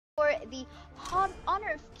for the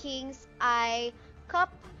Honor of Kings I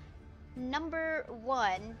Cup number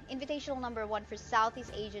 1, invitational number 1 for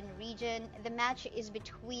Southeast Asian region. The match is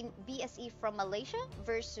between BSE from Malaysia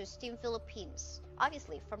versus Team Philippines,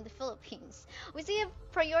 obviously from the Philippines. We see a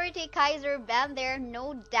priority Kaiser band there,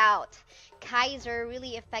 no doubt. Kaiser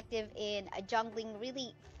really effective in jungling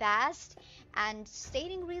really fast and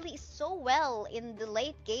staying really so well in the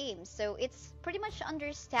late game. So it's pretty much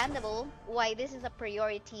understandable why this is a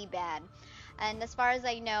priority ban. And as far as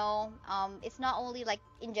I know, it's not only like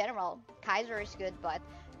in general, Kaiser is good, but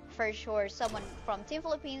for sure someone from Team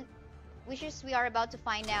Philippines, which is we are about to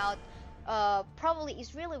find out, probably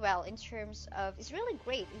is really well in terms of, is really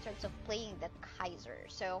great in terms of playing that Kaiser.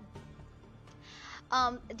 So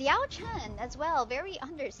Diao Chan as well, very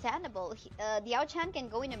understandable. Diao Chan can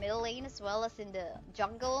go in the middle lane as well as in the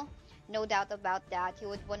jungle, no doubt about that. He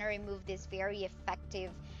would want to remove this very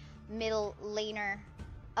effective middle laner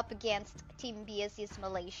up against Team BSE's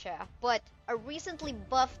Malaysia. But a recently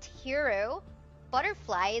buffed hero,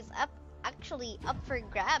 Butterfly, is actually up for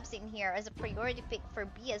grabs in here as a priority pick for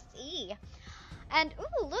BSE. And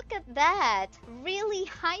ooh, look at that! Really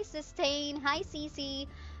high sustain, high CC.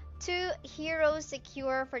 2 heroes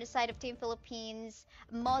secure for the side of Team Philippines.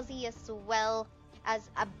 Mozzie as well as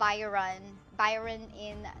a Byron. Byron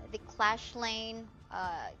in the Clash lane.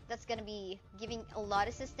 That's gonna be giving a lot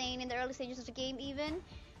of sustain in the early stages of the game even.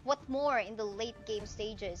 What more in the late game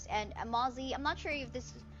stages? And Mozzie, I'm not sure if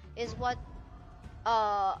this is what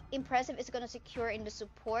Impressive is gonna secure in the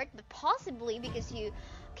support, but possibly because you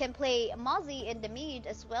can play Mozzie in the mid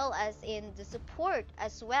as well as in the support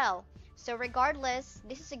as well. So regardless,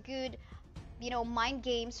 this is a good, mind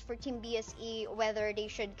games for Team BSE, whether they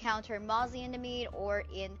should counter Mozzie in the mid or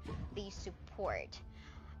in the support.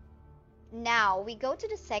 Now, we go to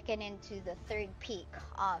the second and to the third peak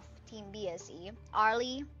of Team BSE.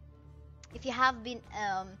 Arlie, if you have been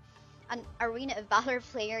an Arena of Valor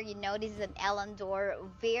player, you know this is an Elandor,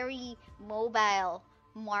 very mobile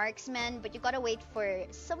marksman, but you gotta wait for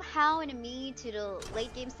somehow in the mid to the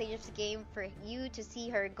late game stage of the game for you to see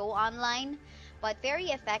her go online, but very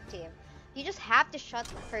effective. You just have to shut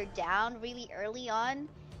her down really early on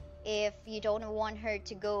if you don't want her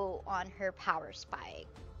to go on her power spike.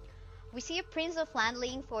 We see a Prince of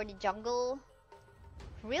Landling for the jungle.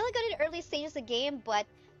 Really good in early stages of the game, but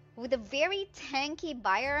with a very tanky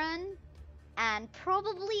Byron and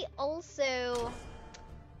probably also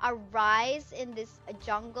a rise in this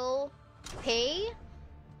jungle pay,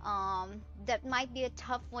 that might be a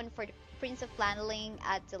tough one for the Prince of Landling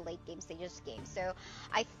at the late game stages of the game. So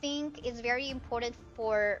I think it's very important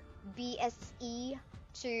for BSE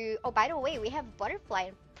to, oh, by the way, we have Butterfly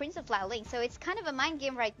and Prince of Landling, so it's kind of a mind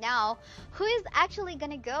game right now. Who is actually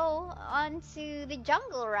gonna go onto the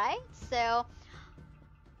jungle, right? So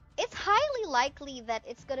it's highly likely that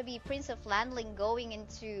it's gonna be Prince of Landling going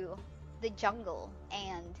into the jungle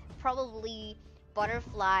and probably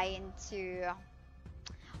Butterfly into,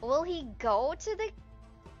 will he go to the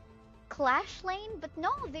Clash lane? But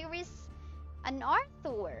no, there is an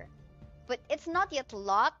Arthur, but it's not yet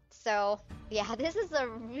locked. So yeah, this is a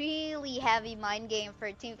really heavy mind game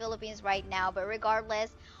for Team Philippines right now, but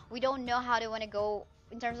regardless, we don't know how they want to go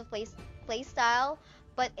in terms of play style,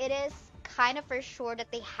 but it is kind of for sure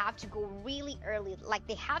that they have to go really early. Like,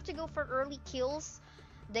 they have to go for early kills.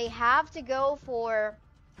 They have to go for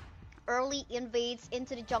early invades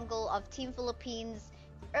into the jungle of Team Philippines,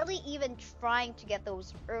 early even trying to get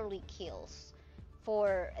those early kills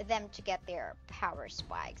for them to get their power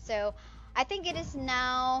spike. So I think it is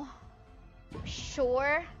now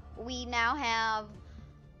sure we now have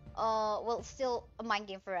well, still a mind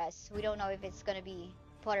game for us. We don't know if it's gonna be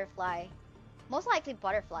Butterfly, most likely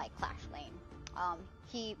Butterfly Clash lane.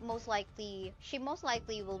 She most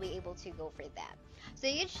likely will be able to go for that. So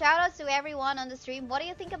huge shout outs to everyone on the stream. What do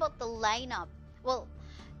you think about the lineup? Well,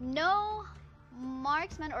 no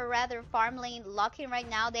marksman, or rather farm lane locking right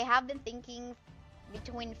now. They have been thinking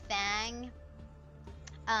between Fang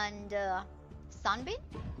and Sunbeam.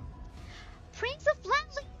 Prince of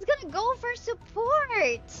Landling is gonna go for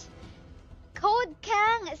support. Code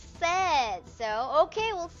Kang said. So,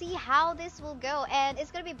 okay, we'll see how this will go. And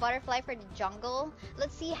it's gonna be Butterfly for the jungle.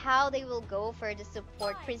 Let's see how they will go for the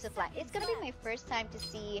support Prince of Landling. It's gonna be my first time to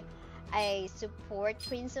see a support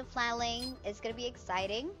Prince of Landling. It's gonna be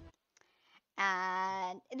exciting.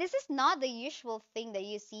 And this is not the usual thing that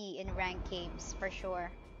you see in ranked games, for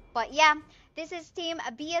sure. But yeah, this is Team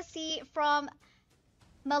BSE from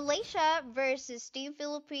Malaysia versus Team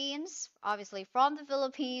Philippines, obviously from the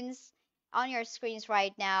Philippines, on your screens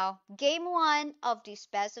right now. Game 1 of this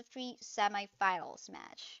best of 3 semifinals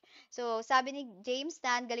match. So, sabi ni James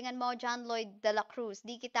Tan, galingan mo, John Lloyd de la Cruz.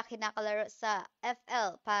 Di kita kinakalaro sa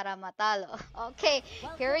FL para matalo. Okay,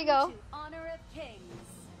 here we go.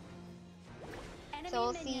 So,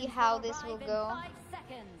 we'll see how this will go.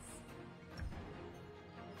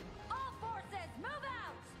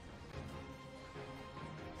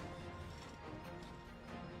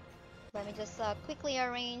 Let me just quickly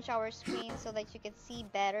arrange our screen so that you can see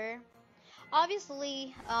better.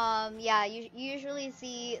 Obviously, yeah, you usually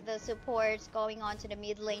see the supports going on to the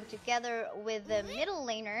mid lane together with the middle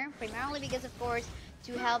laner, primarily because, of course,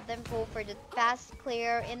 to help them go for the fast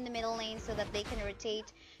clear in the middle lane so that they can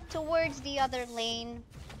rotate towards the other lane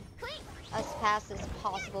as fast as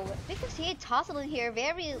possible. Because he had Tossel in here,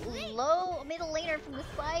 very low middle laner from the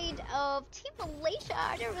side of Team Malaysia.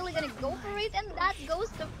 Are they really gonna go for it? And that goes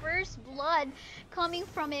the first blood coming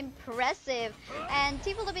from Impressive. And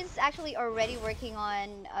Team Philippines is actually already working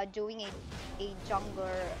on doing a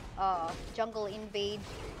jungle invade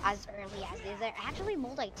as early as this. They're actually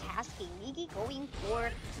multitasking. Migi going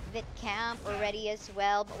for the camp already as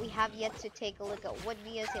well, but we have yet to take a look at what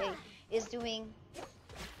BSE is doing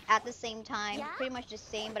at the same time. Yeah. Pretty much the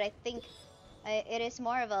same, but I think it is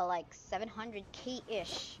more of a like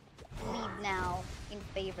 700k-ish lead now in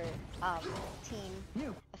favor of Team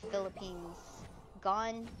Philippines.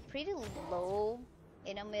 Gone pretty low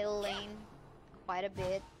in a middle lane, quite a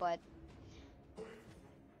bit, but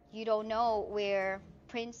you don't know where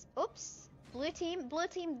Prince. Oops, blue team,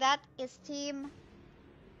 that is Team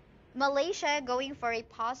Malaysia going for a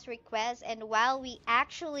pause request. And while we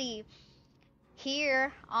actually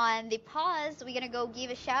here on the pause, we're gonna go give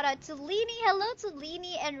a shout out to Lini. Hello to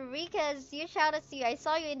Lini and Rika's. You shout out to you. I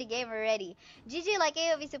saw you in the game already. GG like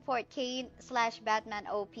AOV support Kane/Batman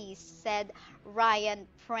OP, said Ryan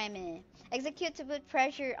Preme. Execute to put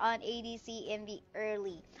pressure on ADC in the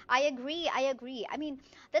early. I agree. I mean,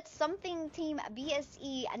 that's something Team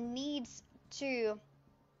BSE needs to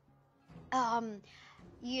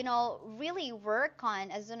you know, really work on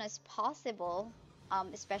as soon as possible.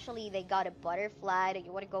 Especially they got a butterfly that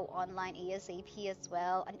you want to go online ASAP as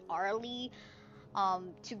well, and Arlie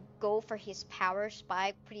to go for his power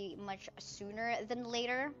spike pretty much sooner than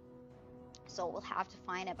later. So we'll have to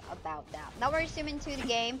find out about that. Now we're zooming to the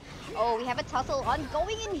game. Oh, we have a tussle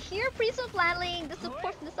ongoing in here. Pre-smoke landing. The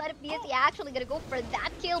support from the side of BSE actually gonna go for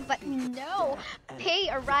that kill, but no. Pei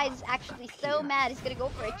Arise is actually so mad. He's gonna go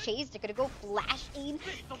for a chase. They're gonna go flash in.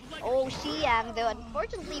 Oh, Xiang though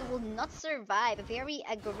unfortunately will not survive. A very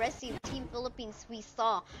aggressive Team Philippines we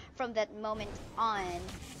saw from that moment on.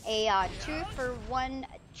 A 2-for-1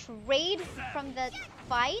 trade from that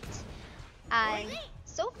fight, and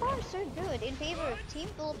so far, so good in favor of Team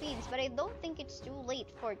Philippines, but I don't think it's too late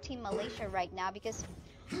for Team Malaysia right now because,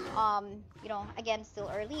 you know, again,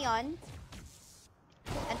 still early on.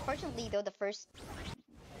 Unfortunately, though, the first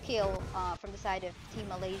kill from the side of Team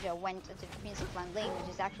Malaysia went to the Prince of Land lane, which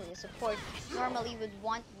is actually a support. Normally, would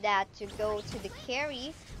want that to go to the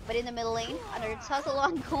carry, but in the middle lane, another tussle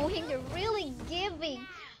ongoing. They're really giving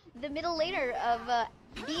the middle laner of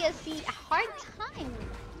BSE a hard time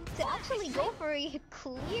to actually go for a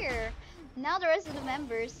clear. Now the rest of the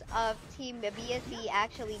members of Team BSE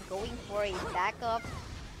actually going for a backup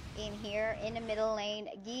in here in the middle lane,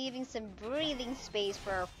 giving some breathing space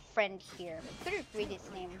for our friend here. I couldn't read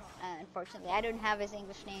his name, unfortunately. I don't have his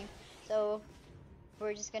English name, so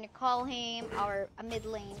we're just gonna call him our mid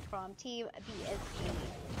lane from Team BSE.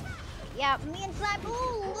 Yeah, meantime,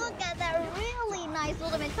 ooh, look at that really nice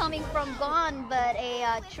ultimate coming from Gone, but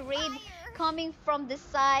a trade coming from the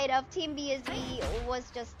side of Team BSE was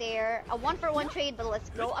just there. A 1-for-1 trade, but let's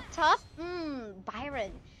go up top.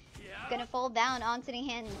 Byron gonna fall down onto the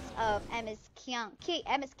hands of MS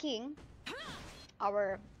King,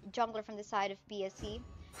 our jungler from the side of BSE.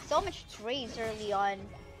 So much trades early on,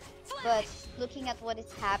 but looking at what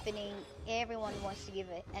is happening, everyone wants to give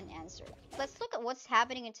it an answer. Let's look at what's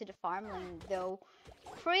happening into the farm lane though.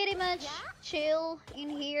 Pretty much chill in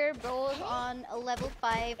here, both on a level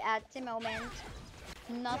 5 at the moment.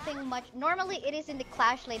 Nothing much. Normally it is in the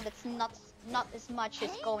clash lane that's not as much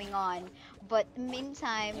is going on, but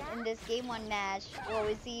meantime in this game 1 match, what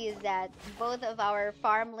we see is that both of our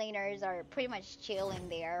farm laners are pretty much chilling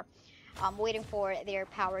there, waiting for their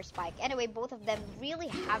power spike. Anyway, both of them really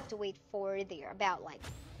have to wait for their about like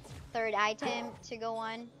 3rd item to go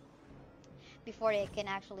on before they can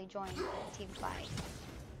actually join team fight.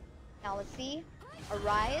 Now let's see.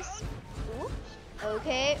 Arise. Ooh.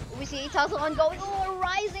 Okay, we see a tussle ongoing. Oh,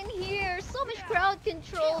 Rise in here. So much crowd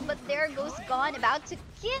control, but there goes Gon about to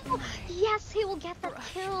kill. Yes, he will get that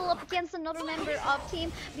kill up against another member of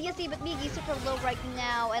Team BSE, but Miggy super low right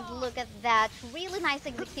now. And look at that. Really nice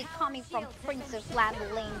execute coming from Prince of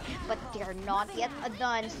Landling, but they're not yet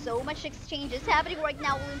done. So much exchanges happening right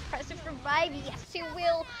now. Will Impressive survive? Yes, he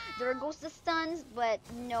will. There goes the stuns, but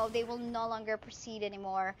no, they will no longer proceed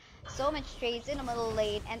anymore. So much trades in the middle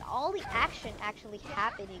lane, and all the action actually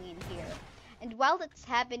happening in here. And while that's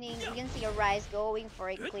happening, you can see a Rise going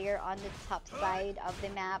for a clear on the top side of the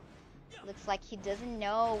map. Looks like he doesn't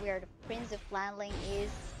know where the Prince of Landling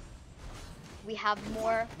is. We have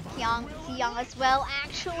more Xiang as well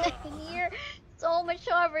actually here. So much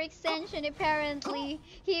overextension, apparently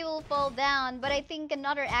he will fall down, but I think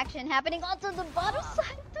another action happening onto the bottom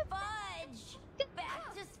side.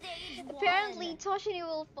 Back to stage Apparently one. Toshini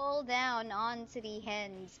will fall down onto the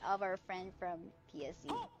hands of our friend from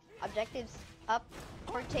PSE. Objectives up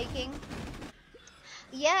for taking.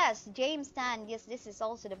 Yes, James Tan. Yes, this is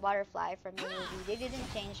also the butterfly from the movie. They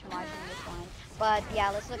didn't change much in this one. But yeah,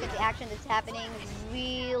 let's look at the action that's happening.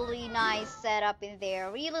 Really nice setup in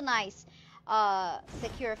there. Really nice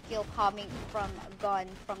secure kill coming from Gun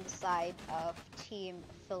from the side of Team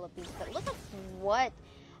Philippines. But look at what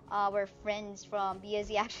our friends from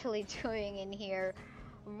BSE actually doing in here.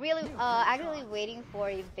 Really actually waiting for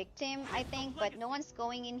a victim, I think, but no one's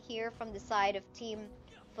going in here from the side of Team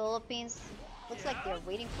Philippines. Looks like they're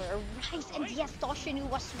waiting for a Rise, and yes,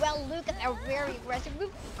 Toshinu as well. Look at that very aggressive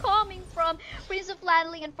move coming from Prince of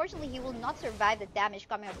Landling. Unfortunately, he will not survive the damage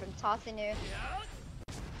coming out from Toshinu.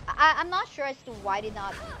 I'm not sure as to why did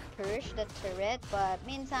not push the turret, but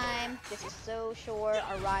meantime, this is so sure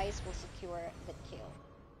a Rise will secure the kill.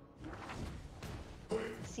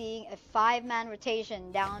 Seeing a 5-man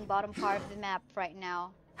rotation down bottom part of the map right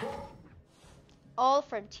now. All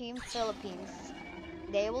from Team Philippines.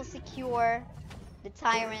 They will secure the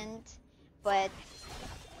Tyrant, but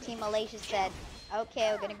Team Malaysia said,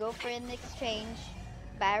 okay, we're gonna go for an exchange.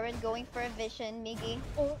 Baron going for a vision. Miggy,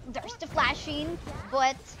 oh, there's the flashing,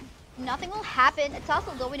 but nothing will happen. A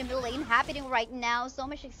tussle going in the middle lane happening right now. So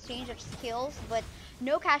much exchange of skills, but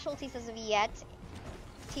no casualties as of yet.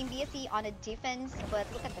 Team BSE on a defense, but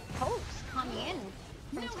look at the pokes coming in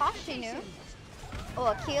from Toshinu. Oh,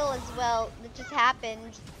 a kill as well that just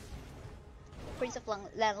happened. Prince of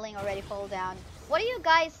Landling already fall down. What do you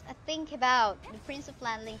guys think about the Prince of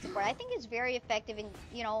Landling support? I think it's very effective in,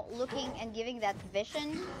 you know, looking and giving that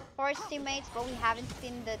vision for his teammates, but we haven't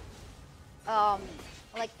seen that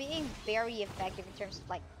like being very effective in terms of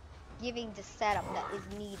like giving the setup that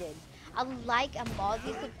is needed. Unlike a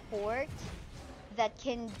Mozzie support that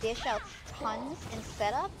can dish out tons and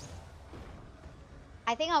setups,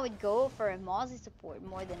 I think I would go for a Mozzie support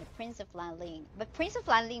more than a Prince of Landling. But Prince of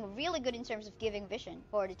Landling really good in terms of giving vision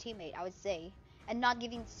for the teammate, I would say, and not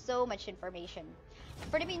giving so much information.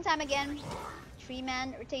 For the meantime, again,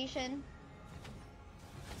 3-man rotation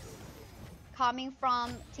coming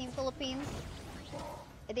from Team Philippines.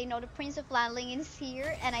 They know the Prince of Landling is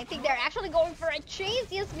here, and I think they're actually going for a chase.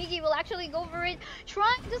 Yes, Miggy will actually go for it,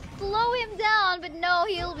 trying to slow him down, but no,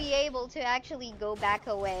 he'll be able to actually go back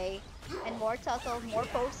away. And more tussle, more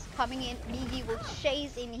pokes coming in. Miggy will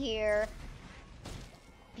chase in here.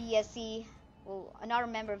 BSE, another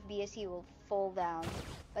member of BSE will fall down.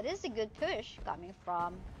 But this is a good push coming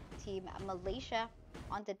from Team Malaysia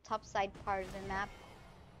on the top side part of the map.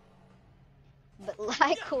 But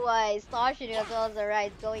likewise, Toshinu as well as the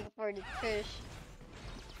right going for the push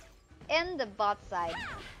in the bot side.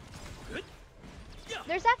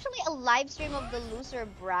 There's actually a live stream of the loser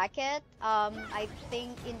bracket. I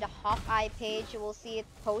think in the HoK page you will see it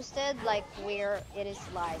posted, like where it is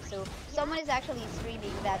live. So someone is actually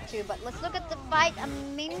streaming that too. But let's look at the fight.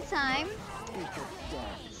 Meantime,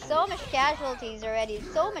 so much casualties already.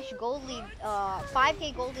 So much gold lead.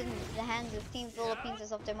 5k gold in the hands of Team Philippines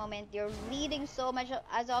as of the moment. They're leading so much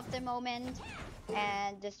as of the moment,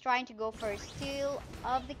 and just trying to go for a steal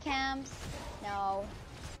of the camps. No.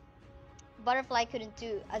 Butterfly couldn't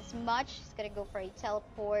do as much. He's gonna go for a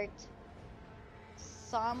teleport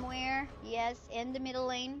somewhere. Yes, in the middle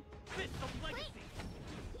lane.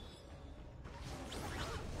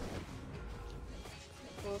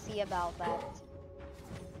 We'll see about that.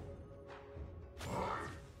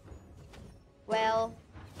 Well,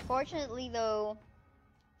 fortunately though,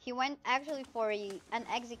 he went actually for an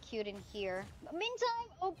execute in here. But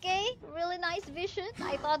meantime, okay, really nice vision.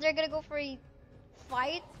 I thought they're gonna go for a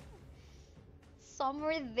fight.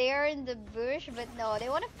 somewhere there in the bush, but no, they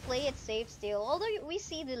want to play it safe still. Although we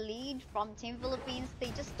see the lead from Team Philippines,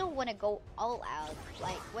 they just don't want to go all out.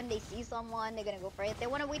 Like when they see someone, they're gonna go for it. They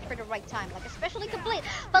want to wait for the right time, like especially complete.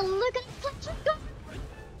 But look at the go!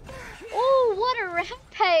 Oh, what a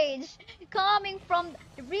rampage! Coming from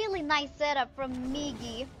the really nice setup from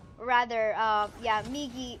Miggy. Rather, yeah,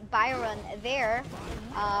 Miggy Byron there.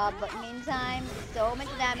 But meantime, so much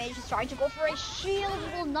damage. He's trying to go for a shield.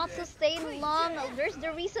 He will not sustain long. There's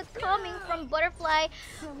the reset coming from Butterfly,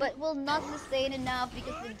 but will not sustain enough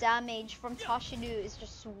because the damage from Toshinu is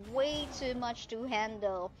just way too much to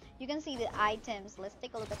handle. You can see the items. Let's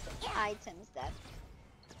take a look at the items that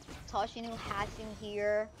Toshinu has in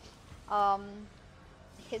here.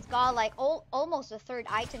 He's got like almost a third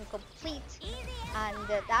item complete, and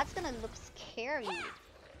that's gonna look scary.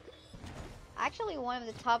 Actually, one of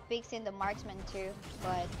the top picks in the marksman too,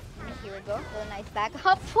 but here we go. A nice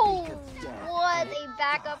backup. Oh, what a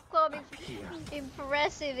backup coming!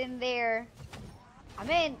 Impressive in there. I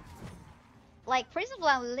mean, like Principal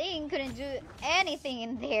and Ling couldn't do anything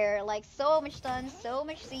in there. Like so much stun, so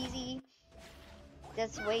much CZ.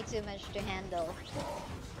 That's way too much to handle.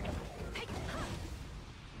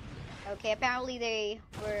 Okay, apparently they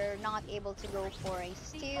were not able to go for a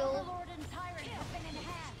steal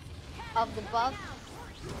of the buff.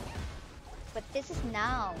 But this is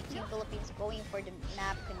now Team Philippines going for the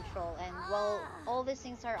map control. And while all these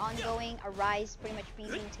things are ongoing, Arise pretty much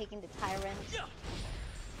busy taking the Tyrant.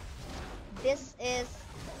 This is,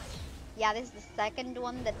 yeah, this is the second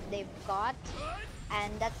one that they've got.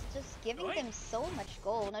 And that's just giving them so much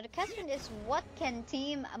gold. Now the question is, what can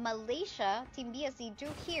Team Malaysia, Team BSE do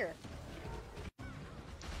here?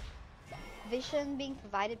 Vision being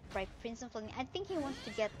provided by Prince of Fling. I think he wants to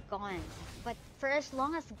get Gon. But for as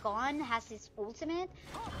long as Gon has his ultimate,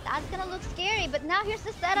 that's gonna look scary. But now here's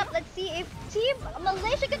the setup. Let's see if Team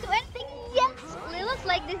Malaysia can do anything. Yes! It looks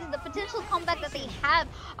like this is the potential comeback that they have.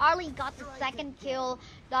 Arlie got the second kill.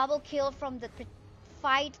 Double kill from the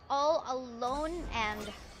fight all alone.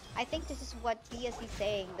 And I think this is what BSE is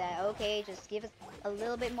saying. That, okay, just give us a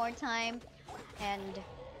little bit more time. And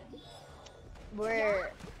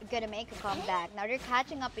we're gonna make a comeback. Now they're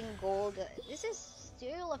catching up in gold. This is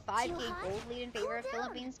still a 5k gold lead in favor of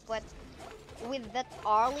Philippines, but with that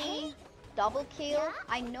Arlie double kill,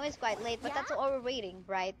 I know it's quite late, but that's all we're waiting,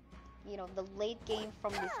 right? You know, the late game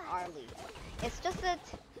from this Arlie. It's just that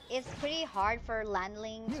it's pretty hard for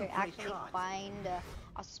Landling to actually find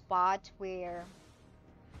a spot where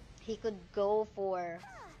he could go for,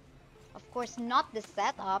 of course, not the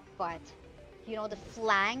setup, but you know, the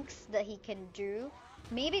flanks that he can do.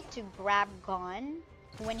 Maybe to grab Gon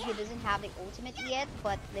when he doesn't have the ultimate yet,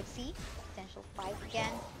 but let's see. Potential fight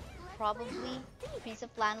again. Probably. Piece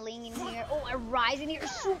of Landling in here. Oh, a Rise in here.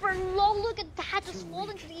 Super low. Look at that. Just fall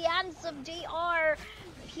into the hands of JR.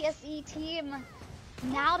 PSE team.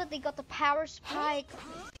 Now that they got the power spike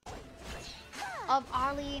of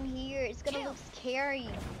Arlie in here, it's gonna look scary.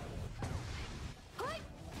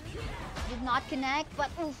 Did not connect,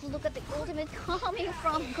 but oof, look at the ultimate coming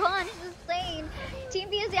from Gon. It's insane. Team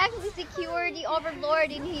BSE actually secured the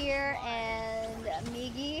Overlord in here, and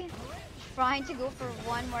Miggy trying to go for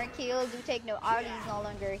one more kill. Do take no, Arlie is no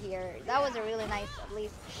longer here. That was a really nice, at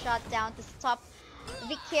least, shot down to stop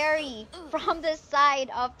the carry from the side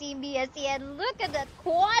of Team BSE. And look at that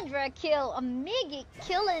quadra kill. Miggy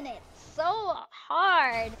killing it so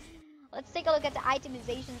hard. Let's take a look at the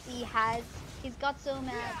itemizations he has. He's got so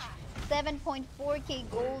much. 7.4k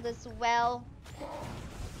gold as well.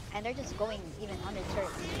 And they're just going even under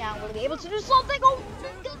turrets. Now will be able to do something. Oh,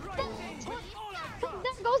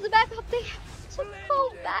 there goes the backup. They have to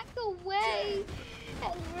go back away.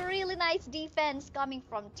 And really nice defense coming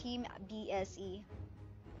from Team BSE.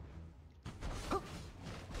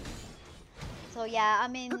 So yeah, I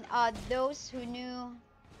mean, those who knew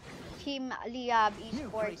Team Liab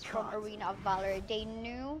Esports from Arena of Valor, they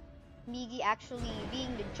knew Miggy actually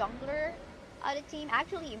being the jungler of the team.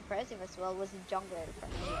 Actually impressive as well, was the jungler from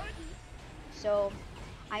Miggy. So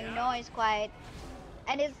I know it's quite,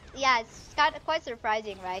 and it's, yeah, it's quite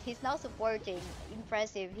surprising, right? He's now supporting.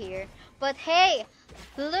 Impressive here. But hey,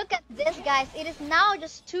 look at this, guys. It is now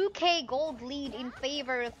just 2k gold lead in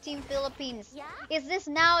favor of Team Philippines. Is this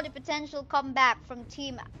now the potential comeback from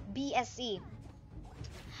Team BSE?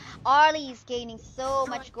 Arlie is gaining so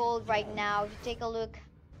much gold right now. If you take a look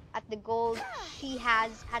at the gold she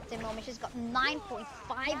has at the moment, she's got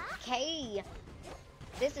 9.5k.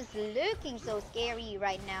 This is looking so scary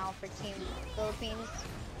right now for Team Philippines.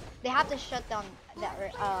 They have to shut down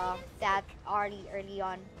that Arlie early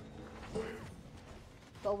on.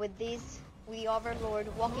 But with this, with the Overlord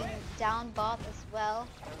walking down bot as well.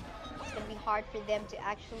 It's gonna be hard for them to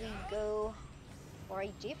actually go for a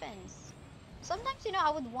defense. Sometimes, you know,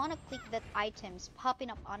 I would want to click that items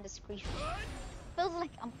popping up on the screen. Feels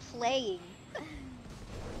like I'm playing.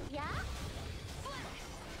 Yeah?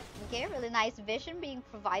 Okay, really nice vision being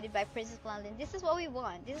provided by Princess Planlin. This is what we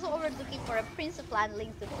want. This is what we're looking for, a Princess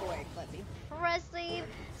Planlin support. But impressive.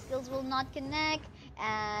 Skills will not connect.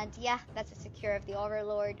 And yeah, that's a secure of the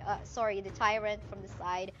Overlord. Sorry, the Tyrant from the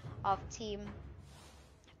side of team.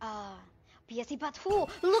 Uh, BSE, but who?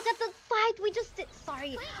 Look at the fight we just did.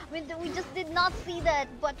 Sorry, we just did not see that.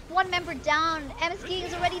 But one member down. MS King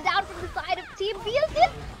is already down from the side of team BSE.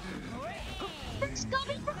 First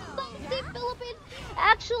coming from the side of team Philippines.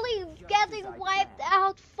 Actually getting wiped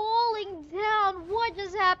out, falling down. What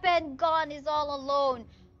just happened? Gon is all alone.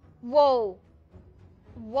 Whoa.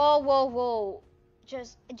 Whoa, whoa, whoa.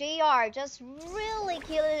 Just JR just really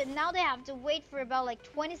killing it. Now they have to wait for about like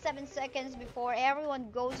 27 seconds before everyone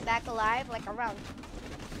goes back alive. Like around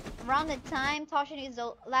the time Toshin is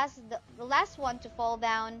the last one to fall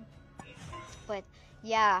down. But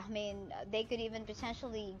yeah, I mean they could even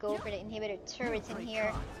potentially go for the inhibitor turrets in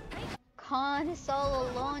here. Khan is all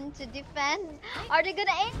alone to defend. Are they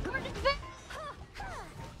gonna aim for defense?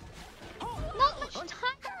 Not much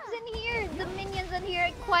time in here. The minions in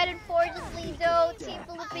here. Quite unfortunately though, Team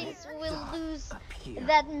Philippines will lose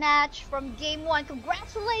that match from game 1.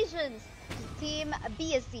 Congratulations to Team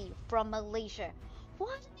BSE from Malaysia.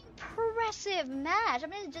 What an impressive match. I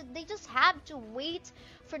mean, they just have to wait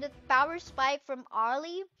for the power spike from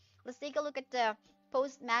Arlie. Let's take a look at the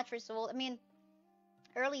post-match result. I mean,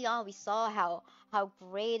 early on we saw how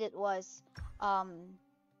great it was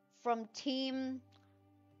from Team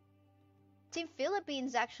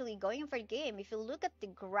Philippines actually going for the game. If you look at the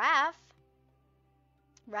graph,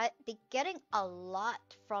 right, they're getting a lot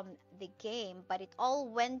from the game, but it all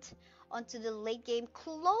went onto the late game,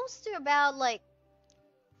 close to about like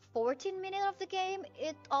 14 minutes of the game.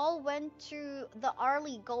 It all went to the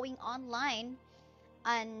Arlie going online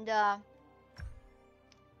and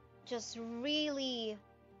just really,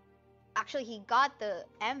 actually he got the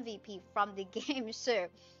MVP from the game, so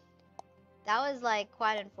that was like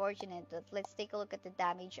quite unfortunate. But let's take a look at the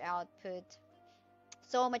damage output.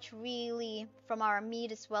 So much really from our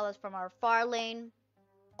mid as well as from our far lane.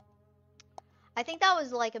 I think that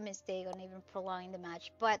was like a mistake on even prolonging the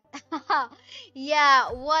match. But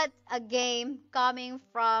yeah, what a game coming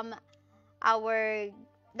from our...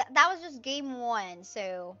 that was just game 1.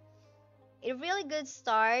 So a really good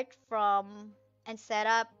start from and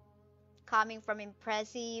setup coming from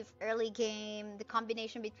impressive early game, the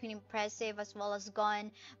combination between impressive as well as Gon,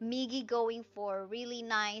 Miggy going for really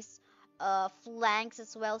nice flanks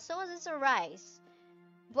as well. So was a rise.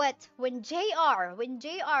 But when JR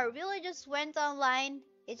really just went online,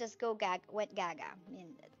 it just went gaga. I mean,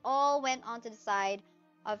 it all went onto the side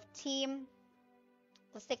of team.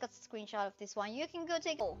 Let's take a screenshot of this one. You can go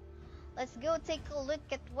take. Let's go take a look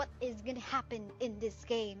at what is gonna happen in this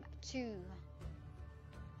game too.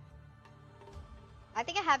 I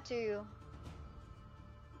think I have to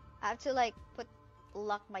like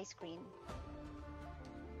lock my screen.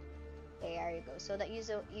 There you go, so that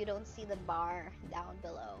you don't see the bar down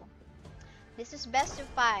below. This is best of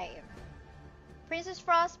 5. Princess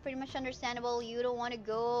Frost, pretty much understandable. You don't want to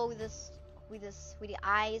go with the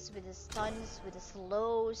ice, with the stuns, with the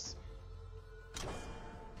slows,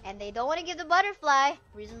 and they don't want to give the butterfly.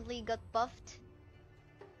 Recently got buffed.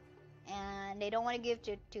 And they don't want to give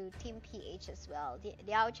to Team PH as well.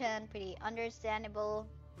 Diao-chan, pretty understandable.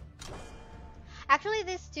 Actually,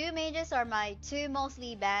 these 2 mages are my 2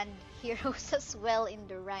 mostly banned heroes as well in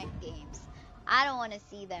the ranked games. I don't want to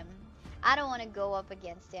see them. I don't want to go up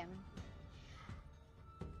against them.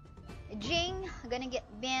 Jing, gonna get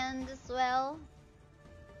banned as well.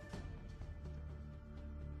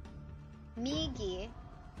 Miggy.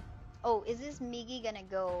 Oh, is this Miggy gonna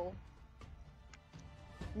go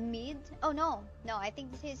mid? Oh no, I think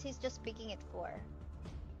he's just picking it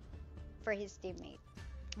for his teammate.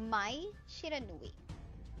 Mai Shiranui.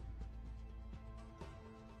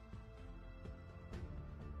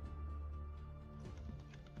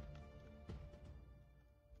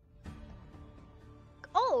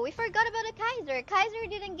 Oh, we forgot about a Kaiser. Kaiser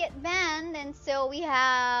didn't get banned, and so we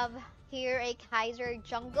have here a Kaiser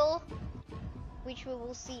jungle, which we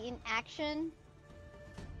will see in action.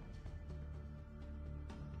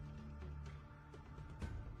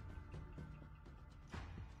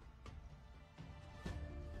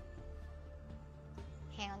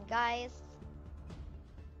 Hang on, guys.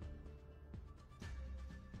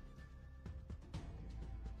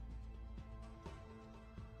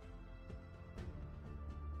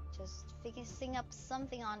 Just fixing up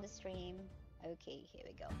something on the stream. Okay, here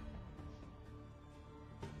we go.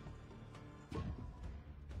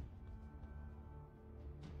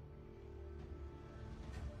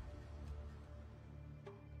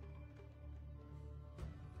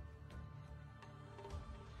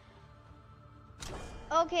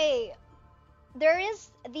 Okay, there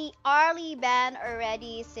is the early ban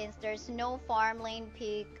already since there's no farm lane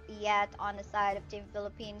pick yet on the side of Team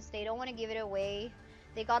Philippines. They don't want to give it away.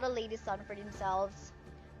 They got a Lady Sun for themselves.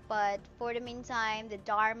 But for the meantime, the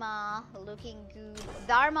Dharma looking good.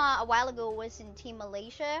 Dharma a while ago was in Team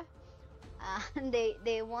Malaysia. And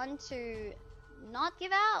they want to not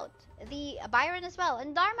give out the Byron as well.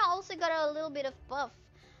 And Dharma also got a little bit of buff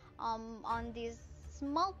on this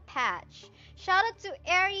small patch. Shout out to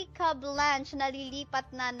Erica Blanche,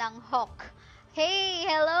 nalilipat na ng HoK. Hey,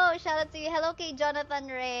 hello, shout out to you. Hello kay Jonathan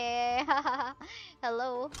Ray.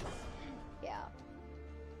 Hello. Yeah.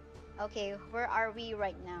 Okay, where are we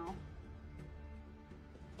right now?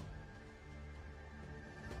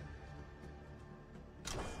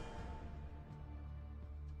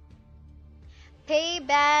 Pay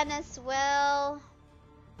ban as well.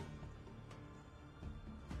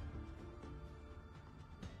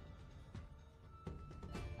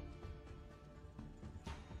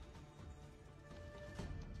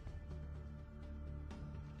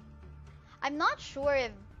 I'm not sure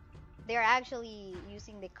if they're actually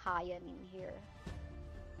using the Kayan in here.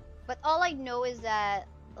 But all I know is that,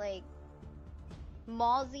 like,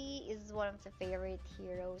 Mozzie is one of the favorite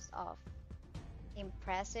heroes of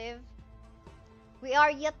Impressive. We are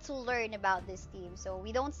yet to learn about this team, so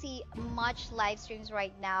we don't see much live streams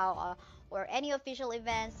right now or any official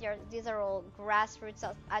events. These are all grassroots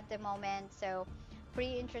at the moment, so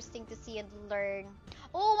pretty interesting to see and learn.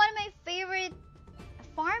 Oh, one of my favorite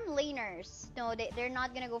farm laners. No, they're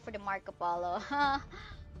not gonna go for the Marco Polo.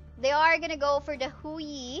 They are gonna go for the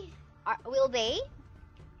Hui. Will they?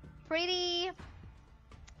 Pretty.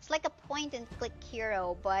 It's like a point and click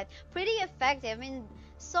hero, but pretty effective. I mean,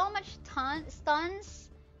 so much stuns.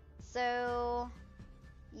 So,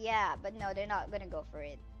 yeah, but no, they're not gonna go for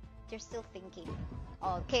it. They're still thinking.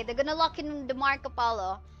 Okay, they're gonna lock in the Marco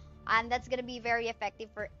Polo, and that's gonna be very effective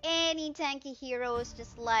for any tanky heroes,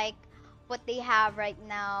 just like what they have right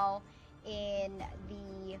now in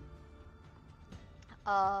the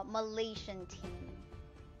Malaysian team.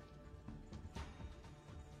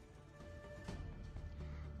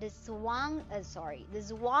 The Zhuangzi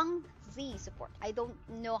support. I don't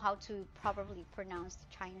know how to properly pronounce the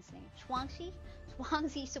Chinese name.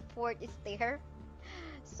 Zhuangzi support is there.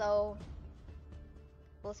 So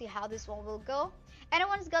we'll see how this one will go.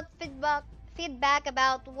 Anyone's got feedback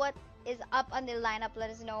about what is up on the lineup? Let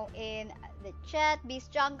us know in the chat.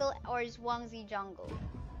 Beast Jungle or Zhuangzi Jungle.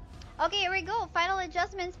 Okay, here we go. Final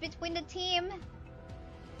adjustments between the team.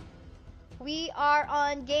 We are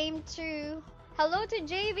on game 2. Hello to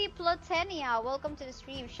JV Plotenia. Welcome to the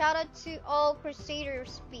stream. Shout out to all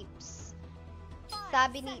Crusaders peeps.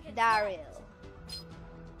 Sabini Daryl.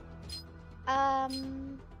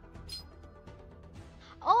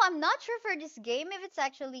 Oh, I'm not sure for this game if it's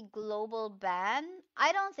actually global ban.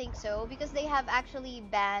 I don't think so because they have actually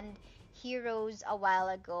banned heroes a while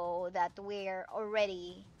ago that were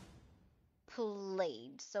already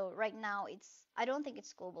played. So right now I don't think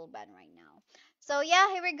it's global ban right now. So yeah,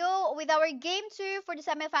 here we go with our game 2 for the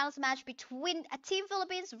semifinals match between Team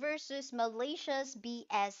Philippines versus Malaysia's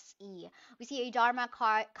BSE. We see a Dharma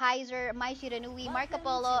Kaiser, Mai Shiranui, Marco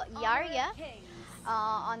Polo, Yarya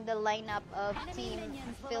on the lineup of Team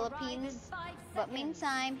Philippines. But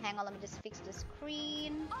meantime, hang on, let me just fix the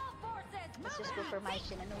screen. Let's just go for Mai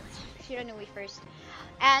Shiranui first.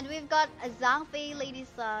 And we've got Zhang Fei, Lady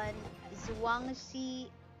Sun, Zhuangzi,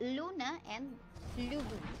 Luna, and Lubu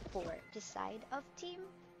for the side of Team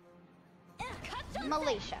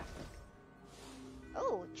Malaysia.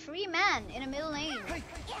 Oh, 3-man in a middle lane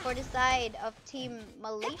for the side of Team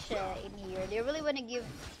Malaysia in here. They really want to give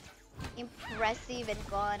Impressive and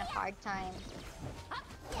Gone a hard time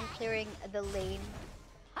in clearing the lane.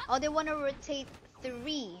 Oh, they want to rotate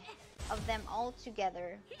 3 of them all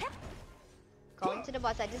together. Going to the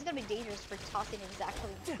bot side. This is going to be dangerous for Tosin to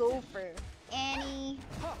exactly go for any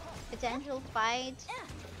potential fight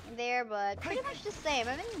in there, but pretty much the same.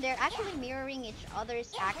 I mean, they're actually mirroring each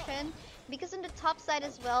other's action because on the top side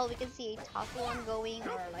as well, we can see a tussle ongoing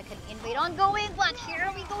or like an invade ongoing. But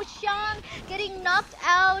here we go, Xiang getting knocked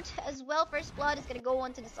out as well. First blood is going to go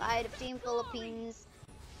onto the side of Team Philippines.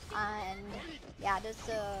 And yeah,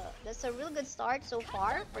 that's a real good start so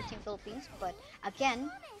far for Team Philippines, but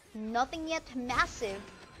again, nothing yet massive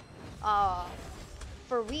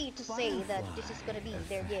for we to say that this is gonna be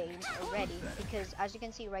their game already, because as you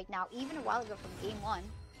can see right now, even a while ago from game 1,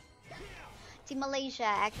 Team Malaysia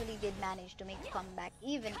actually did manage to make a comeback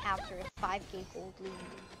even after a 5k gold lead.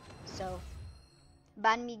 So,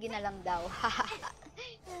 ban Migi na lang daw.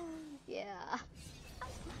 Yeah.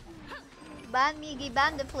 Ban Migi,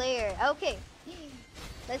 ban the player. Okay.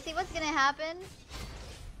 Let's see what's gonna happen.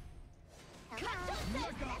 Come on,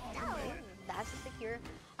 let's go. That's a secure.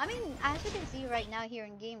 I mean, as you can see right now here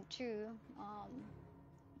in game 2,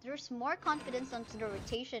 there's more confidence onto the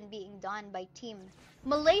rotation being done by Team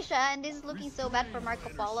Malaysia, and this is looking so bad for Marco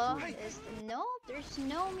Polo. There's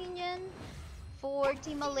no minion for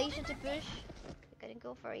Team Malaysia to push. They're gonna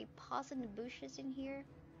go for a pause in the bushes in here,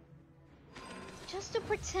 just to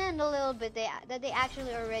pretend a little bit that they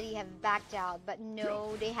actually already have backed out, but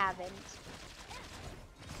no, they haven't.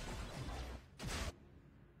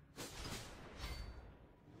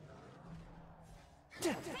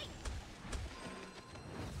 You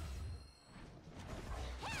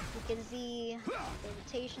can see the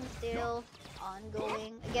rotation still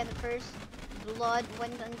ongoing. Again, the first blood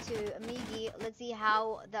went onto Migi. Let's see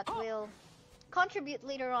how that will contribute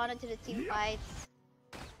later on into the team fights.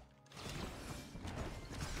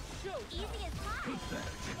 Easy as pie.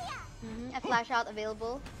 A flash out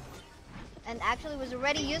available. And actually was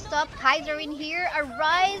already used up. Kaiser in here.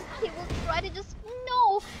 Arise. He will try to just...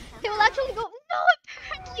 No! He will actually go... No,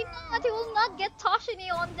 apparently not. He will not get Toshini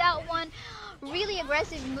on that one. Really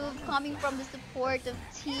aggressive move coming from the support of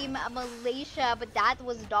Team Malaysia, but that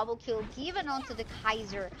was double kill given onto the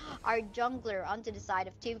Kaiser, our jungler, onto the side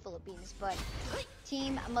of Team Philippines. But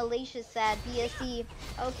Team Malaysia said, BSE,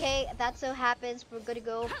 okay, that so happens, we're gonna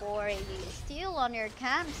go for a steal on your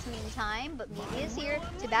camps meantime, but Migi is here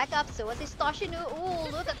to back up, so is Toshinu.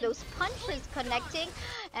 Ooh, look at those punches connecting,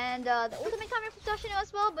 and the ultimate coming from Toshinu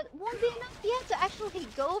as well, but won't be enough yet to actually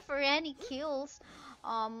go for any kills.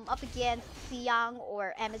 Up against Siang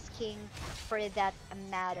or MS King for that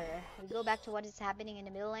matter. We go back to what is happening in the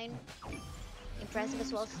middle lane. Impressive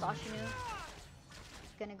as well, Stoshinu.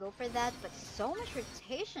 Gonna go for that, but so much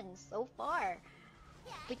rotation so far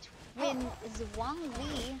between Zhuang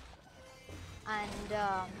Li and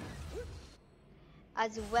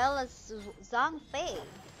as well as Zhang Fei.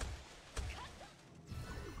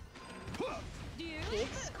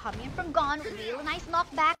 Kicks coming from Gon, really nice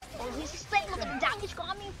knockback. Oh, he's staying. Look at the damage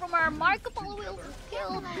coming from our Marco Polo will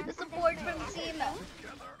kill the support from Team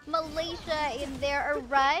Malaysia in their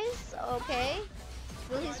Arise. Okay.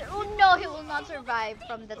 Will he oh no, he will not survive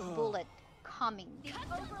from that bullet coming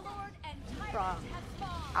from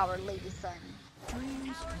our Lady Sun.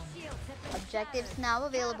 Objectives now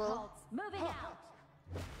available.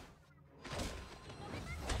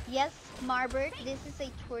 Yes, Marbert, this is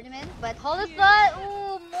a tournament, but hold on!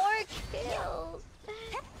 Ooh, more kills!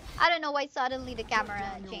 I don't know why suddenly the camera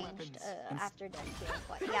changed after that kill,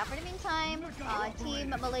 but yeah, for the meantime, Team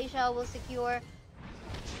Malaysia will secure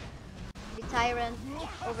the Tyrant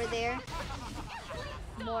over there.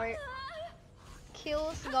 More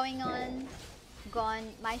kills going on. Gone.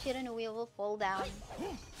 My Shiranui will fall down.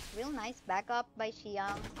 Real nice backup by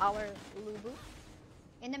Xiang, our Lubu,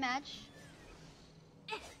 in the match.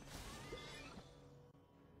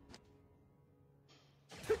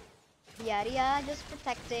 Yaria just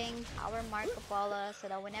protecting our Marco Polo so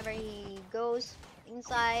that whenever he goes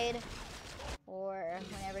inside or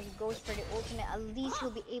whenever he goes for the ultimate, at least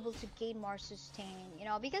he'll be able to gain more sustain, you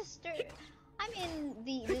know, because I mean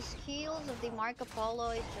the skills of the Marco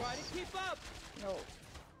Polo is just, you know,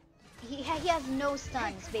 he has no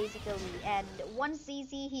stuns basically, and once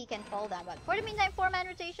easy he can fall down. But for the meantime, 4-man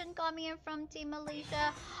rotation coming in from Team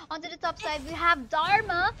Malaysia. Onto the top side we have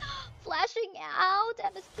Dharma flashing out,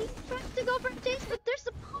 and the King trying to go for a chase, but there's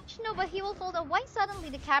a punch. No, but he will fall down. Why suddenly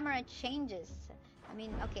the camera changes? I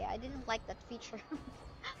mean, okay, I didn't like that feature.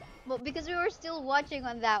 Well, because we were still watching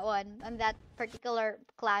on that one, on that particular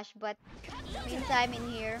clash. But meantime in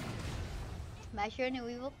here, Masher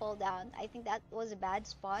we will fall down. I think that was a bad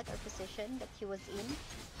spot or position that he was in.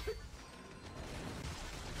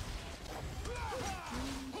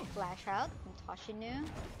 Flash out from Toshinu.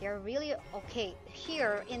 They're really okay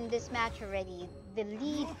here in this match already. The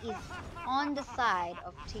lead is on the side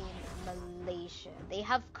of Team Malaysia. They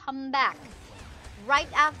have come back.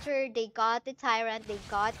 Right after they got the Tyrant, they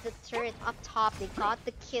got the turret up top, they got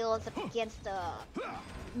the kills up against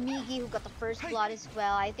Migi, who got the first blood as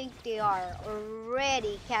well. I think they are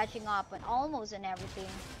already catching up on almost on everything.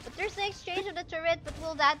 But there's the exchange of the turret, but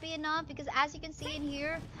will that be enough? Because as you can see in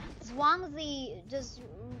here, Zhuangzi just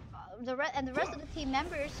the rest of the team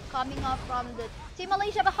members coming up from the Team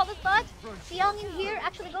Malaysia. But how was that? Siang in here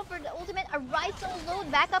actually go for the ultimate. A right solo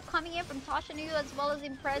load backup coming in from Toshinu as well as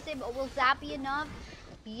impressive. Will that be enough?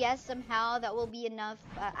 Yes, somehow that will be enough.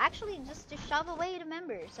 Actually, just to shove away the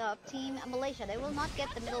members of Team Malaysia. They will not get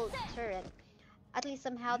the middle turret. At least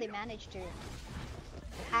somehow they managed to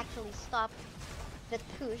actually stop the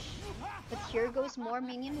push. But here goes more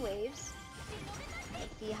minion waves.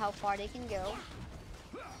 Let's see how far they can go.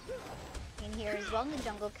 In here as well in the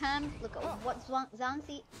jungle camp. Look at what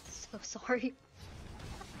Zhangzi, so sorry,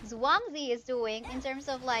 Zhuangzi is doing in terms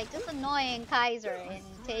of like just annoying Kaiser and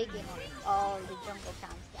taking all the jungle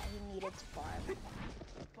camps that he needed to farm.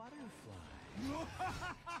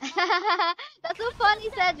 That's so funny,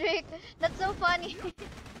 Cedric. That's so funny.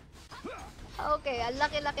 Okay, ang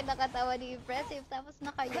laki-laki nakatawa ni Impressive tapos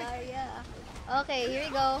nakayarya. Okay, here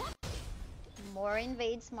we go. More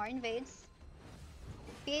invades, more invades.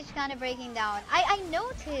 PH kind of breaking down. I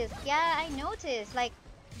noticed, yeah, I noticed. Like,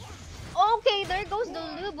 okay, there goes the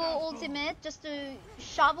Lubu ultimate just to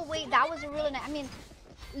shove away. That was a really nice. I mean,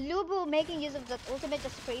 Lubu making use of that ultimate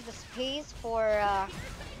just create the space for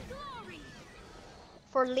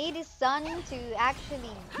Lady Sun to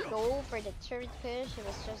actually go for the third push. It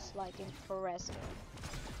was just like impressive.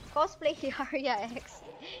 Cosplay Arya X,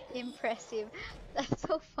 impressive. That's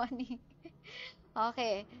so funny.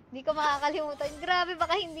 Okay, hindi ko makakalimutan. Grabe,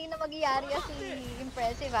 baka hindi na mag-Arya si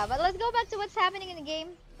impressive ha. But let's go back to what's happening in the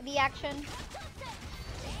game. The action.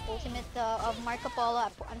 Ultimate of Marco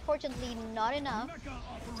Polo. Unfortunately, not enough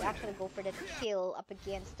to actually go for the kill up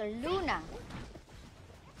against the Luna.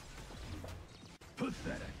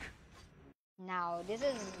 Pathetic. Now, this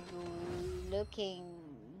is looking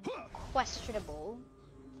questionable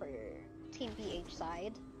for Team PH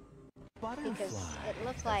side. Because it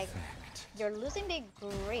looks like they're losing their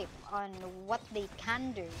grip on what they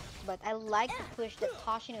can do. But I like the push that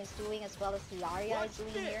Toshino is doing as well as the Arya is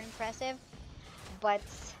doing here. Impressive. But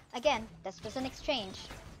again, that's just an exchange.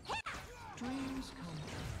 Dreams come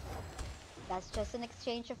true. That's just an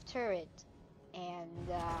exchange of turret. And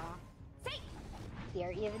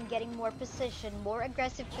they're even getting more position, more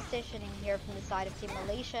aggressive positioning here from the side of Team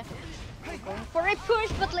Malaysia. They're going for a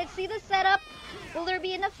push, but let's see the setup. Will there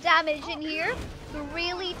be enough damage in here to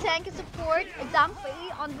really tank and support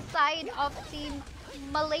Zhangfei on the side of Team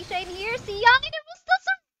Malaysia in here? Siang, and it will still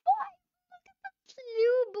survive. Look at that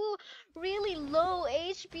Lubu. Really low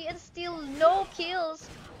HP and still no kills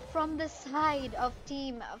from the side of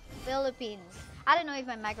Team Philippines. I don't know if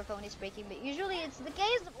my microphone is breaking, but usually it's the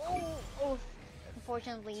case. Oh.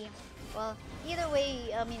 Unfortunately, well, either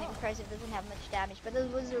way, I mean, impressive doesn't have much damage, but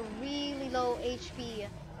it was a really low HP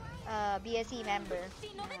BSE member.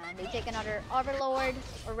 They take another Overlord,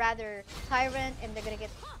 or rather Tyrant, and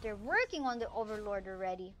they're working on the Overlord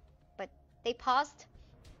already, but they paused.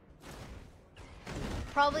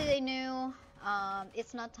 Probably they knew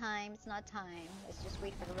it's not time. Let's just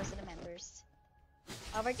wait for the rest of the members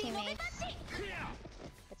of our teammates.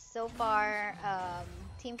 But so far,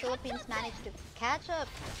 Team Philippines managed to catch up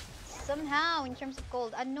somehow in terms of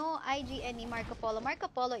gold. No IGN ni Marco Polo. Marco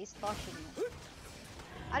Polo is Toshino.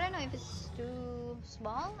 I don't know if it's too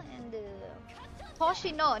small and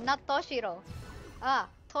Toshino, not Toshiro.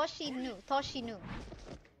 Toshinu.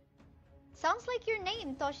 Sounds like your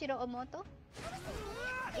name, Toshiro Omoto.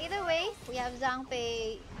 Either way, we have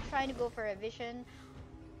Zhangfei trying to go for a vision.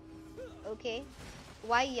 Okay.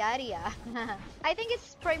 Why Yaria? I think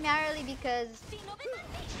it's primarily because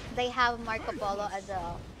they have Marco Polo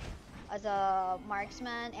as a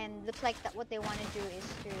marksman, and looks like that what they want to do is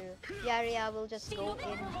to Yaria will just go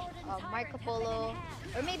in Marco Polo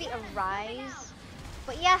or maybe a Rise.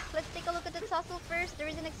 But yeah, let's take a look at the tussle first. There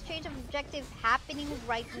is an exchange of objectives happening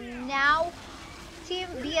right now. Team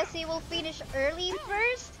BSE will finish early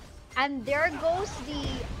first, and there goes the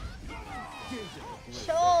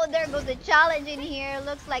there goes the challenge in here.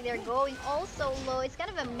 Looks like they're going also low. It's kind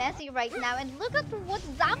of a messy right now. And look at what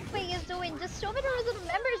Zhangfei is doing. Just show me the rest of the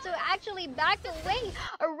members to actually back away.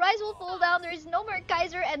 A Rise will fall down. There is no more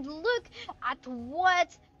Kaiser. And look at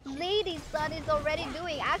what Lady Sun is already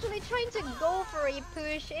doing. Actually trying to go for a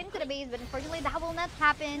push into the base. But unfortunately that will not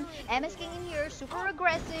happen. MS King in here. Super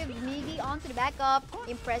aggressive. Migi onto the backup.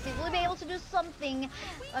 Impressive. Will be able to do something.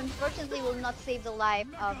 Unfortunately will not save the life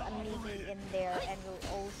of Migi in there. And will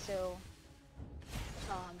also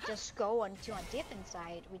just go onto a different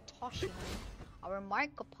side with Toshino, our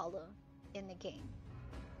Marco Polo in the game.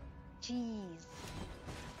 Jeez.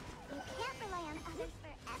 You can't rely on others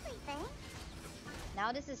for everything.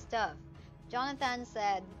 Now this is tough. Jonathan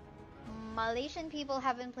said, Malaysian people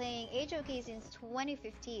have been playing HoK since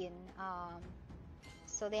 2015.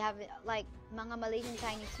 So they have like mga Malaysian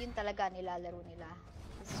Chinese, yun talaga nilalaro nila.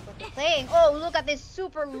 This is what they're playing. Oh, look at this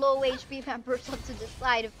super low HP members onto the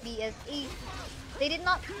side of BSE. They did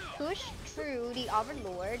not push through the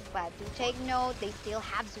Overlord, but do take note, they still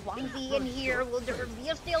have Zhuangzi in here. Will there be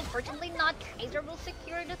a steal? Fortunately not. Kaiser will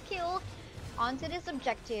secure the kill onto this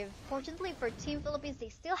objective. Fortunately for Team Philippines, they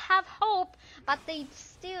still have hope, but they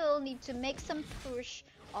still need to make some push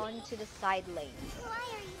onto the side lanes. Why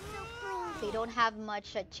are you so clingy? They don't have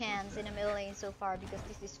much a chance in the middle lane so far because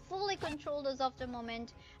this is fully controlled as of the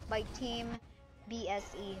moment by Team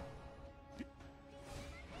BSE.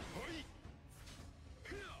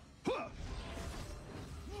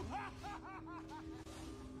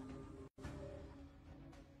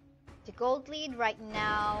 The gold lead right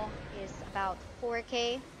now is about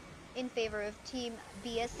 4k in favor of Team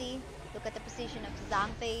BSE. Look at the position of Zhang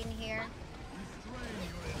Fei in here.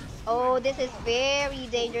 Oh, this is very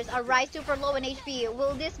dangerous. A Rise super low in HP.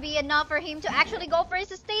 Will this be enough for him to actually go for his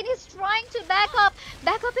sustain? He's trying to back up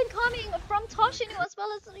incoming from Toshinu as well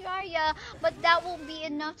as Arya, but that won't be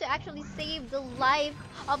enough to actually save the life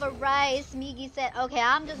of a Rise. Migi said, okay,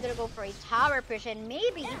 I'm just gonna go for a tower push and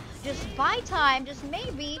maybe just buy time, just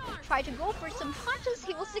maybe try to go for some punches.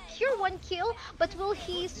 He will secure one kill, but will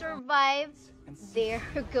he survive? There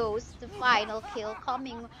goes the final kill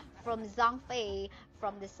coming from Zhang Fei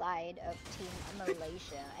from the side of Team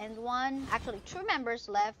Malaysia. And two members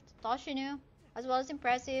left, Toshinu, as well as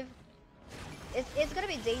Impressive. It's gonna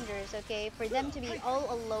be dangerous, okay, for them to be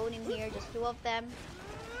all alone in here, just two of them.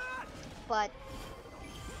 But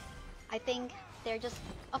I think they're just,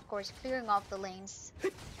 of course, clearing off the lanes.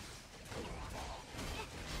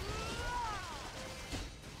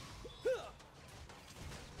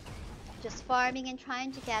 Just farming and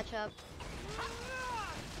trying to catch up.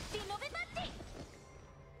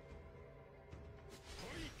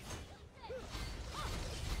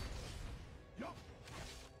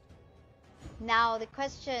 Now the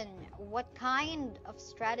question, what kind of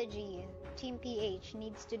strategy Team PH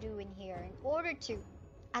needs to do in here in order to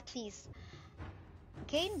at least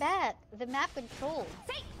gain back the map control?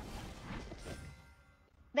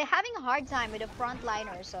 They're having a hard time with the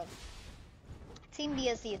frontliners of Team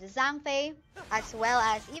BSE, the Zhang Fei, as well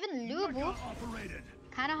as even Lubu.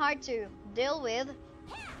 Kind of hard to deal with.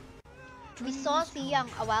 We saw Siyang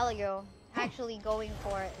a while ago actually going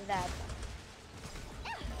for that.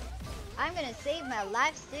 I'm gonna save my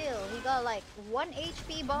life still. He got like 1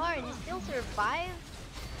 HP bar and he still survived.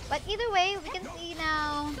 But either way, we can see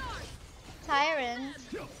now Tyrant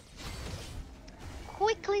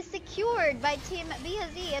quickly secured by Team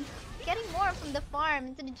BSE and getting more from the farm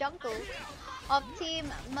into the jungle of Team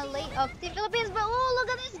Philippines. But oh,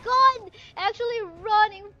 look at this god! Actually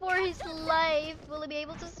running for his life. Will he be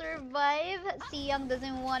able to survive? Siyang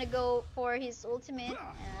doesn't want to go for his ultimate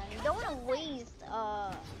and don't want to waste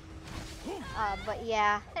but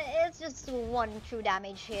yeah, it's just one true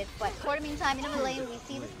damage hit. But for the meantime, in the lane, we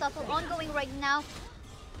see the tussle ongoing right now.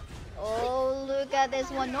 Oh, look at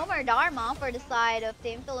this one. No more Dharma for the side of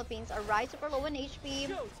Team Philippines. A Rise super low in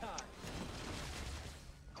HP.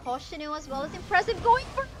 Toshinu as well as Impressive going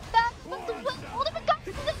for that. But the ultimate got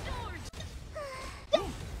to the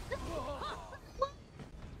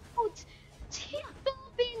Team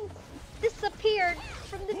Philippines disappeared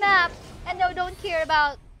from the map and now don't care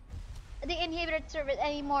about the inhibitor service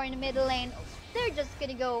anymore in the middle lane. They're just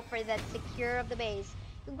gonna go for that secure of the base.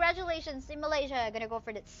 Congratulations, Team Malaysia, gonna go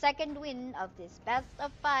for the second win of this best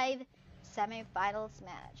of 5 semi-finals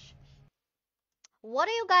match. What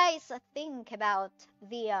do you guys think about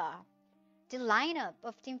the lineup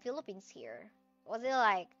of Team Philippines here? Was it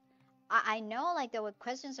like, I know like there were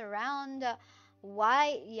questions around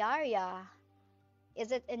why Yarya?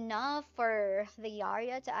 Is it enough for the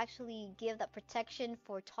Yarya to actually give that protection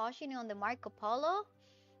for Toshinu on the Marco Polo?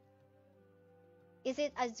 Is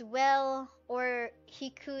it as well, or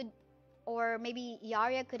maybe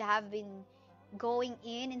Yarya could have been going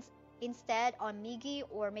in instead on Migi,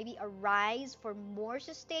 or maybe a Rise for more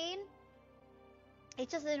sustain? It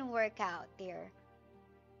just didn't work out there.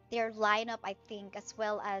 Their lineup, I think, as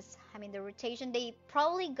well as, the rotation, they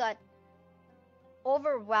probably got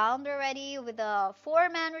overwhelmed already with a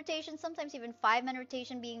 4-man rotation, sometimes even 5-man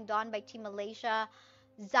rotation being done by Team Malaysia.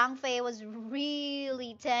 Zhang Fei was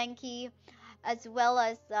really tanky, as well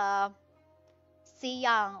as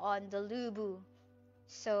Siyang on the Lubu.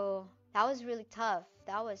 So that was really tough.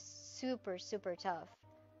 That was super, super tough.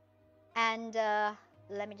 And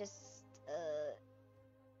let me just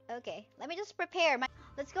prepare my.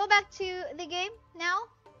 Let's go back to the game now.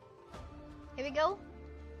 Here we go.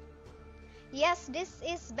 Yes, this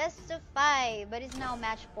is best of 5, but it's now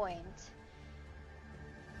match point.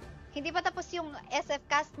 Hindi pa tapos yung SF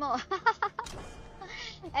cast mo.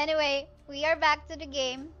 Anyway, we are back to the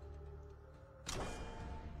game.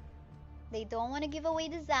 They don't want to give away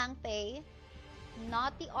the Zhangfei.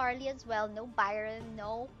 Not the Arlie as well. No Byron.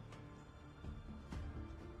 No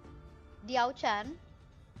Diao Chan.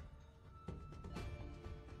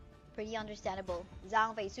 Pretty understandable.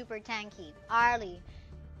 Zhangfei super tanky. Arlie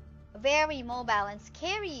very mobile and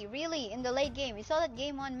scary really in the late game. We saw that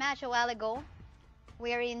game 1 match a while ago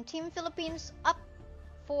wherein Team Philippines up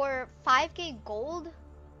for 5k gold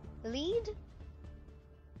lead,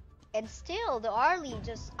 and still the Arlie,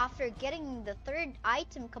 just after getting the 3rd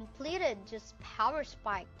item completed, just power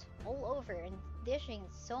spiked all over and dishing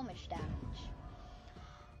so much damage.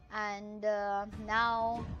 And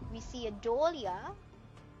now we see a Dolia,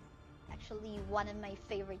 actually one of my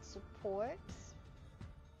favorite supports.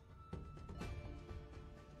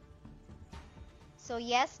 So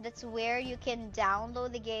yes, that's where you can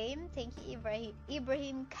download the game. Thank you,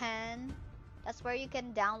 Ibrahim Khan. That's where you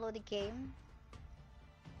can download the game.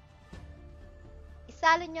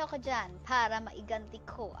 Isali nyo ako dyan para maiganti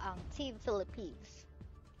ko ang Team Philippines.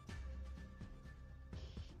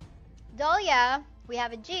 Dolia, we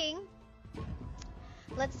have a Jing.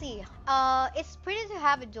 Let's see. It's pretty to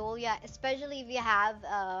have a Dolia, especially if you have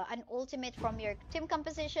an ultimate from your team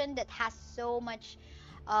composition that has so much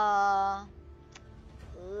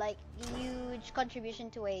like huge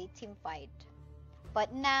contribution to a team fight.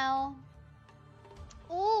 But now,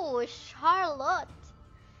 ooh, Charlotte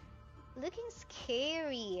looking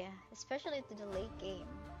scary, especially to the late game,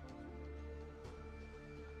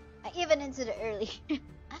 even into the early.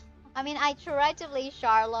 I mean, I try to play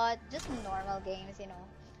Charlotte just normal games, you know,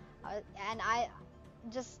 and I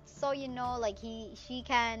just so you know, like she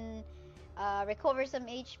can recover some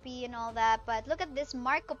HP and all that. But look at this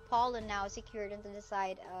Marco Polo now secured onto the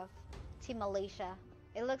side of Team Malaysia.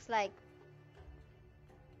 It looks like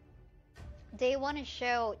they want to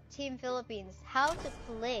show Team Philippines how to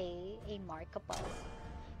play a Marco Polo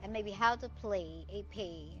and maybe how to play a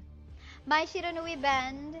Pei. My Shiranui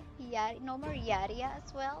band, no more Yaria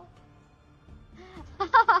as well.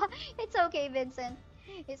 It's okay, Vincent.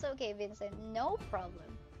 It's okay, Vincent. No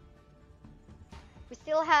problem. We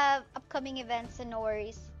still have upcoming events, so no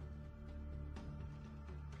worries.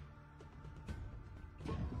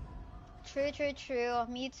 True, true, true.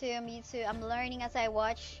 Me too, me too. I'm learning as I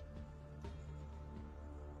watch.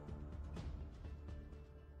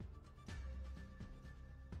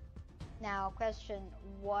 Now, question,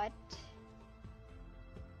 what?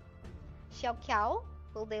 Xiao Kiao?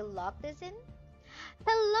 Will they lock this in?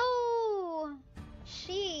 Hello!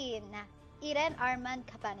 Sheen! Iren Armand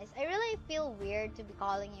Capanes. I really feel weird to be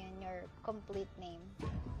calling you in your complete name.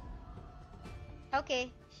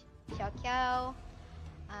 Okay, Xiao Kiao.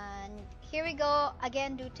 And here we go.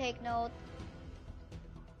 Again, do take note.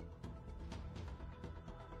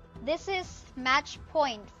 This is match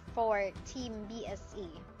point for Team BSE,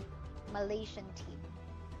 Malaysian team.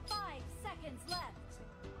 5 seconds left.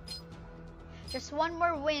 Just one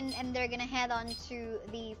more win and they're gonna head on to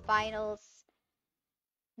the finals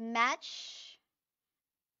match.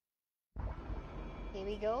 Here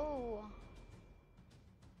we go.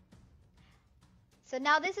 So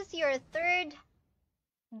now this is your 3rd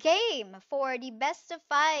game for the best of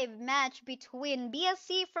 5 match between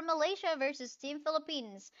BSE from Malaysia versus Team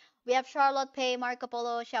Philippines. We have Charlotte Pei, Marco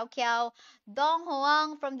Polo, Xiao Kiao, Dong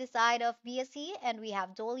Hoang from the side of BSE, and we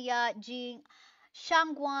have Dolia, Jing,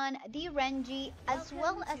 Shangguan, Di Renji, as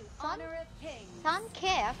well as Sun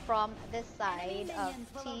Ke from this side of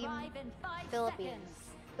Team Philippines.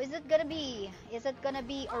 Is it gonna be? Is it gonna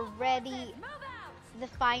be already the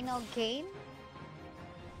final game?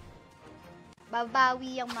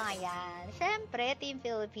 Babawi yung mga yan. Siyempre, Team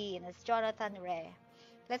Philippines, Jonathan Re.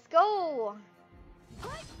 Let's go!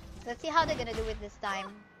 Let's see how they're gonna do it this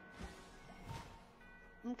time.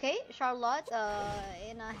 Okay, Charlotte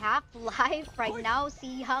in a half-life right now.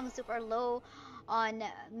 Si Hung super low on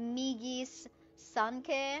Migi's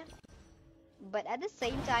Sunke. But at the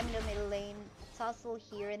same time in the middle lane, tussle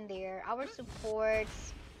here and there. Our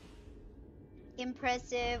supports,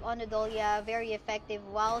 impressive on the Dolia, very effective.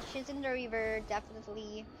 While she's in the river,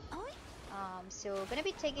 definitely. So gonna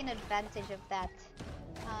be taking advantage of that.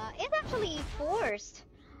 It actually forced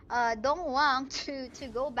Dong Wang to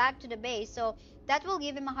go back to the base, so that will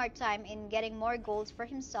give him a hard time in getting more golds for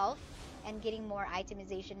himself and getting more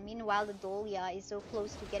itemization. Meanwhile, the Dolia is so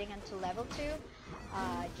close to getting onto level 2,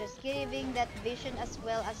 just giving that vision as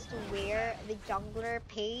well as to where the jungler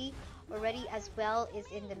Pei already as well is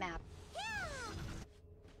in the map.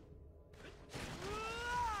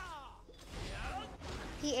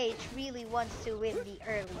 PH really wants to win the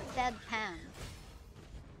early, said Pam.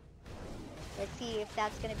 Let's see if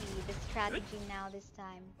that's gonna be the strategy now this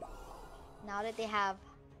time. Now that they have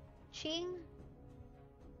Ching,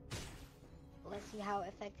 let's see how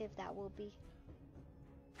effective that will be.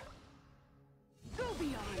 Go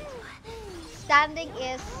beyond. Standing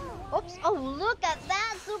is... Oops! Oh, look at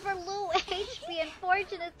that! Super low HP.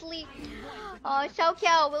 Unfortunately,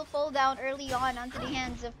 HoK will fall down early on onto the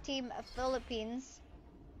hands of Team Philippines.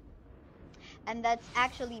 And that's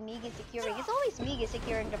actually Migi securing. It's always Migi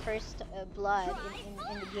securing the first blood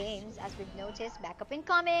in the games, as we've noticed. Backup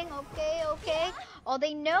incoming. Okay, okay. Oh,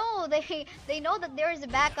 they know that there is a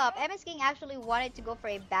backup. MS King actually wanted to go for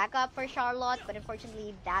a backup for Charlotte, but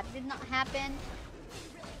unfortunately that did not happen.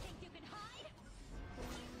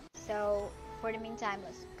 So for the meantime,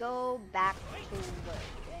 let's go back to work.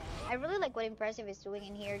 I really like what Impressive is doing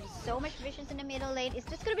in here. There's so much visions in the middle lane. It's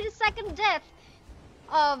just gonna be the second death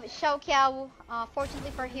of HoK.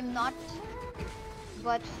 Fortunately for him, not.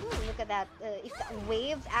 But whew, look at that. If the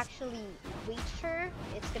waves actually reach her,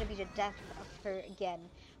 it's gonna be the death of her again.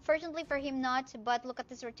 Fortunately for him, not. But look at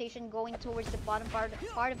this rotation going towards the bottom part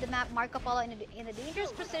of the map. Marco Polo in a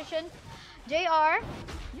dangerous position. JR,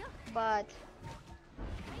 but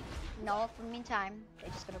no. For the meantime, they're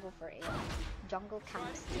just gonna go for a jungle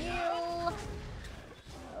camp steal.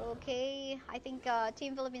 Okay, I think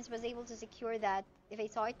Team Philippines was able to secure that, if I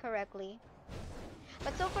saw it correctly.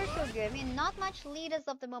 But so far so good. I mean, not much lead as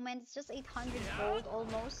of the moment. It's just 800 gold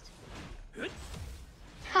almost.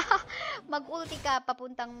 Mag-ulti ka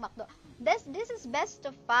papuntang Macdo. This is best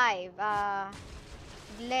of 5.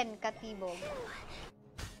 Glenn Katibog.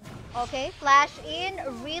 Okay, flash in.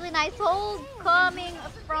 Really nice hold coming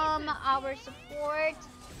from our support.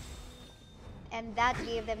 And that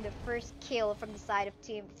gave them the first kill from the side of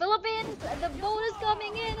Team Philippines. The bonus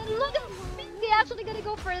coming in, and look at Mingy actually gonna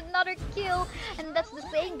go for another kill, and that's the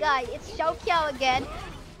same guy. It's HoK again.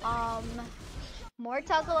 More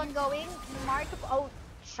tussle ongoing. Oh,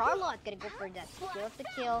 Charlotte gonna go for that kill of the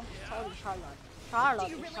kill. Totally Charlotte. Charlotte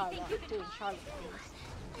doing Charlotte things.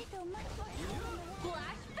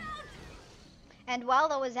 And while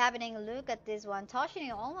that was happening, look at this one. Toshini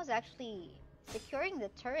almost actually securing the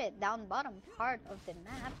turret down bottom part of the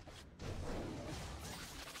map.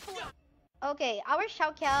 Okay, our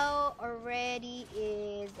HoK already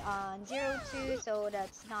is on 0-2, so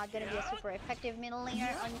that's not gonna be a super effective middle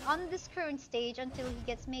laner on this current stage until he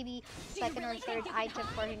gets maybe second or third item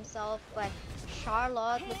for himself. But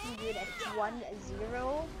Charlotte looking good at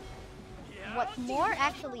 1-0. What more,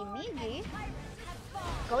 actually, Migi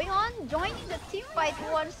going on, joining the team fight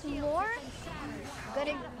once more.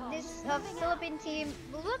 This Philippine team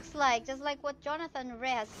looks like, just like what Jonathan Ray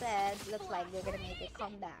has said, looks like they're gonna make a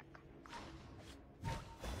comeback.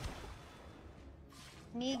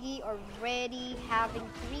 Migi already having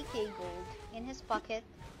 3k gold in his pocket,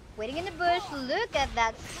 waiting in the bush. Look at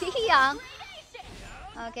that, Siyang.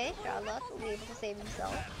 Okay, Charlotte will be able to save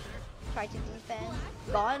himself. Try to defend.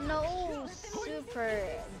 Gone, no, super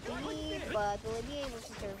deep, but will he be able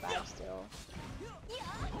to survive still?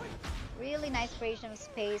 Really nice creation of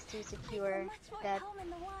space to secure that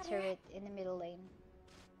turret in the middle lane.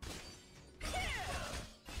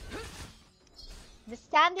 The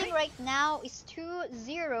standing right now is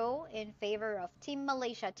 2-0 in favor of Team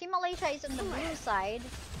Malaysia. Team Malaysia is on the blue side,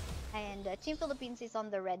 and Team Philippines is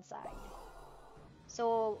on the red side.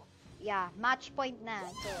 So, yeah, match point na.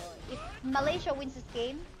 So, if Malaysia wins this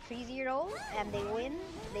game, 3-0, and they win,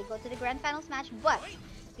 they go to the grand finals match. But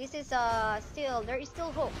this is there is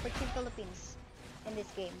still hope for Team Philippines in this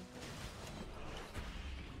game.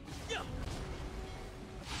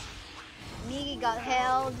 Migi got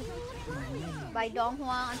held by Dong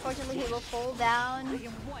Huang. Unfortunately, he will fall down.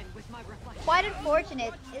 Quite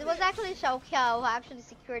unfortunate. It was actually HoK who actually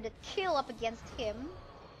secured the kill up against him.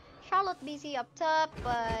 Charlotte busy up top,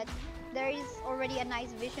 but there is already a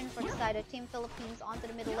nice vision for the side of Team Philippines onto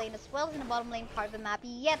the middle lane as well as in the bottom lane part of the map.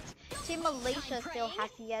 Yet, Team Malaysia still has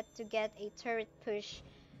yet to get a turret push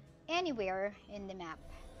anywhere in the map.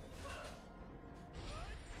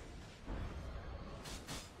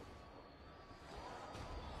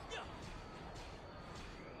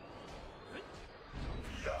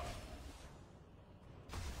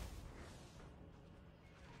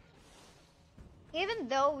 Even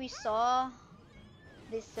though we saw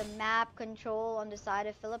this map control on the side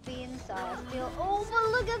of Philippines, still, oh,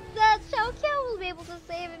 but look at that! HoK will be able to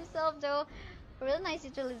save himself though. Really nice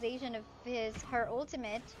utilization of her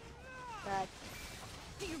ultimate. But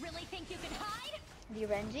Do you really think you can hide? the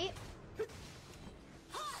Renji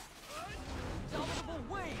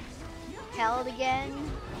held again.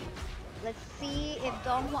 Let's see if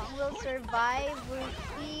Dongwon will survive. We'll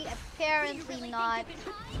see. Apparently not.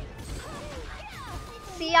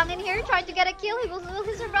 Young in here trying to get a kill. Will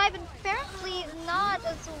he survive? And apparently not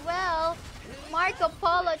as well. Marco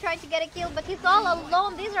Polo trying to get a kill, but he's all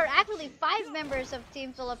alone. These are actually 5 members of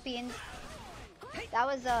Team Philippines. That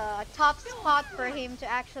was a tough spot for him to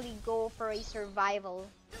actually go for a survival.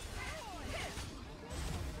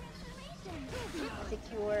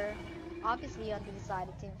 Secure. Obviously on the side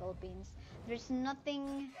of Team Philippines. There's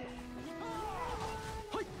nothing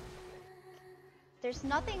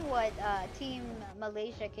what Team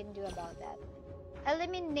Malaysia can do about that.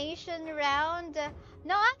 Elimination round.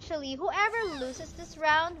 No, actually, whoever loses this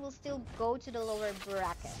round will still go to the lower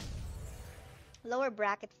bracket. Lower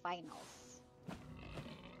bracket finals.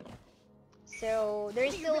 So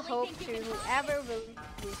there's still hope to whoever will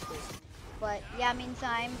lose this. But yeah,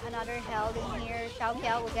 meantime, another held in here. HoK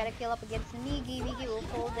will get a kill up against Miggy. Miggy will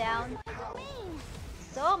fall down.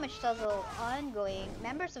 So much tussle ongoing.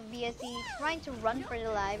 Members of BSE trying to run for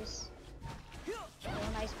their lives. Oh,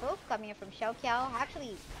 nice poke coming from HoK.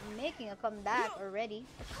 Actually making a comeback already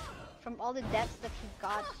from all the deaths that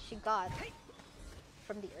she got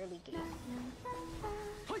from the early game.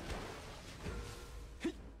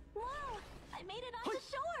 Whoa! I made it onto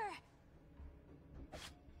shore!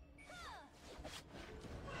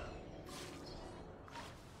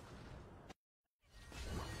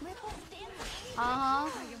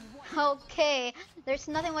 Okay, there's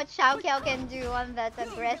nothing what HoK can do on that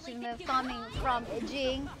aggressive move coming from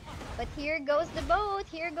Jing. But here goes the boat,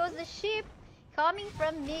 here goes the ship coming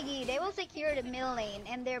from Miggy. They will secure the middle lane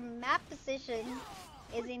and their map position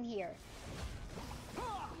is in here.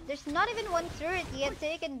 There's not even one turret yet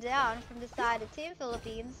taken down from the side of Team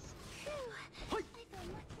Philippines.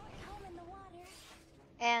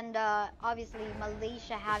 And obviously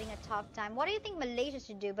Malaysia having a tough time. What do you think Malaysia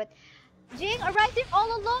should do? But Jing arriving all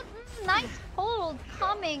alone. Nice hold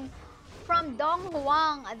coming from Dong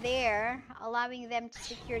Huang there, allowing them to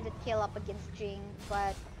secure the kill up against Jing.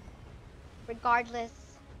 But regardless,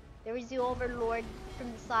 there is the Overlord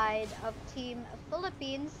from the side of Team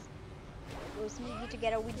Philippines. Goes Miggy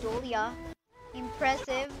together with Dolia.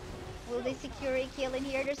 Impressive. Will they secure a kill in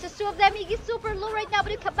here? There's just 2 of them. Miggy's super low right now,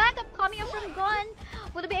 but a backup coming up from Gon.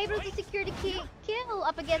 Will they be able to secure the kill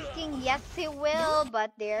up against King? Yes, he will,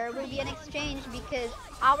 but there will be an exchange because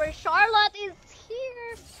our Charlotte is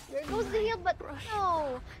here. There goes the heal, but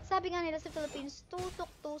no. Sabi nga nila sa Philippines,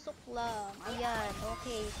 tusok-tusok lang. Ayan,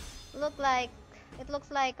 okay. It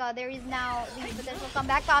looks like there is now the potential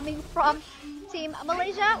comeback coming from Team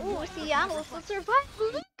Malaysia. Ooh, Young will still survive.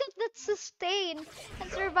 Look at that sustain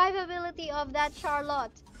and survivability of that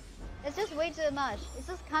Charlotte. It's just way too much. It's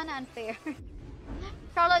just kinda unfair.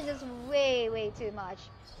 Charlotte is way too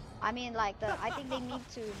much. I mean, like I think they need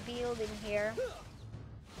to build in here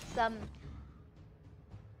some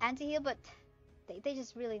anti-heal, but they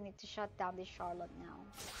just really need to shut down this Charlotte now.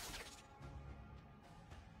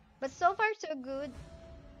 But so far so good.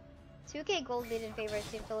 2k gold did in favor of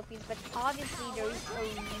Team Philippines, but obviously there is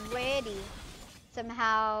already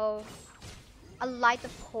somehow a light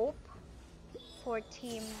of hope for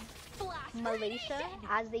Team Malaysia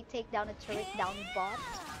as they take down a turret down bot.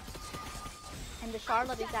 And the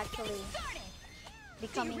Charlotte is actually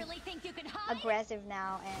becoming aggressive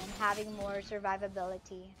now and having more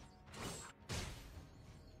survivability.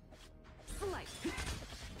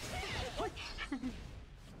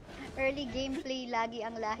 Early gameplay lagi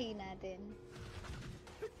ang lahi natin.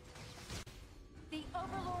 The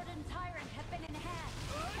Overlord and Tyrant have been enhanced.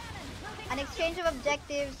 An exchange of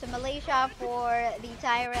objectives to Malaysia for the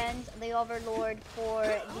Tyrant, the Overlord for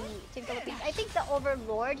the Team Philippines. I think the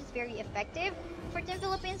Overlord is very effective for Team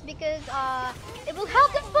Philippines because it will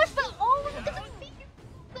help them push, but oh, look at the speed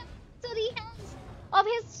to the hands of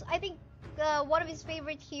his, I think, one of his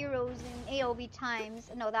favorite heroes in AOV times.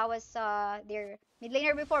 No, that was their mid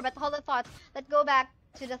laner before, but hold the thoughts. Let's go back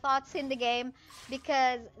to the thoughts in the game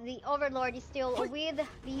because the Overlord is still with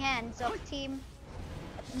the hands of Team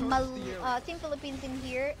Philippines in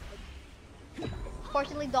here.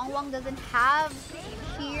 Fortunately, Dongwon doesn't have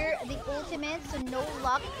here the ultimate, so no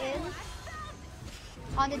luck in.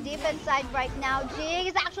 On the defense side right now, Jing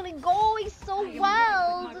is actually going so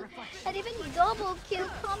well. And even double kill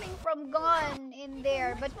coming from Gon in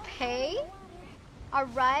there. But Pei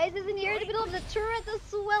arises in here in the middle of the turret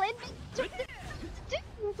as well. And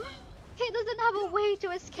he doesn't have a way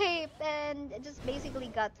to escape and just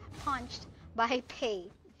basically got punched by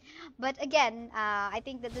Pei. But again, I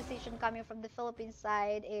think the decision coming from the Philippines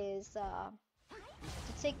side is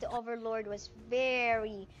to take the Overlord was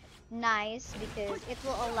very nice because it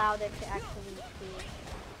will allow them to actually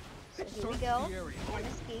So here we go.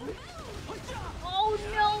 MS King. Oh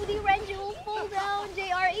no, the Renji will fall down.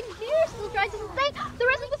 JR in here still trying to sustain. The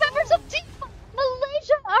rest of the members of Team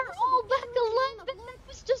Malaysia are all back alive. And that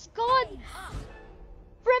was just gone.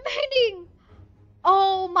 Remaining.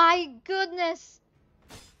 Oh my goodness.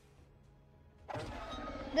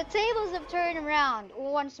 The tables have turned around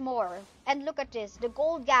once more. And look at this. The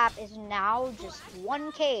gold gap is now just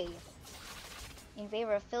 1k in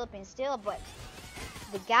favor of Philippines still, but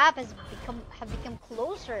the gap has become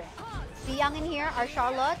closer. Siang in here, our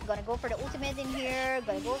Charlotte, gonna go for the ultimate in here,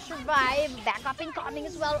 gonna go survive, back up incoming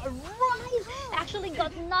as well. Rise actually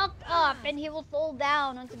got knocked up and he will fall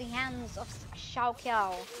down onto the hands of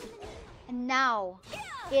Xiao. And now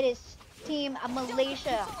it is Team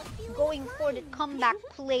Malaysia going for the comeback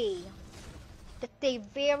play that they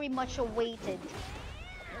very much awaited.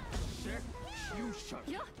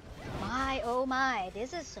 My oh my,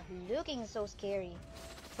 this is looking so scary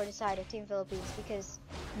for the side of Team Philippines because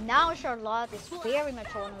now Charlotte is very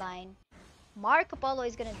much online. Marco Polo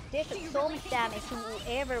is gonna dish up so much damage to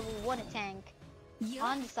whoever will want to tank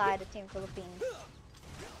on the side of Team Philippines.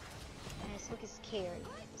 And it's looking scary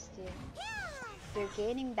still. They're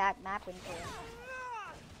gaining back map control.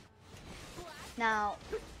 Now,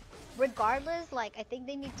 regardless, like I think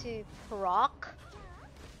they need to proc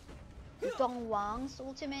Dong Wang's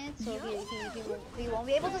ultimate, so he won't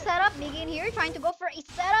be able to set up. Migi in here trying to go for a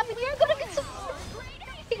setup, and you're gonna get some.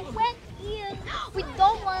 He went in with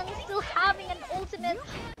Dong Wang still having an ultimate.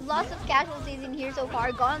 Lots of casualties in here so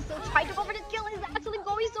far. Gon still trying to go for the kill. He's actually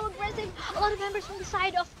going so aggressive. A lot of members from the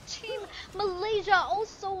side of Team Malaysia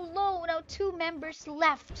also low. Now 2 members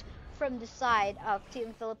left from the side of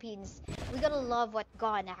Team Philippines. We gotta love what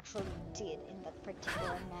Gon actually did in that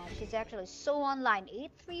particular match. He's actually so online.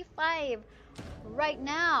 835 right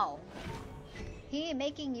now. He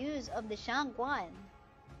making use of the Shangguan.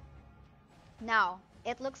 Now,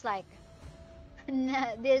 it looks like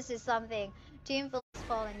this is something. Team Philippines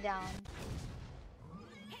falling down.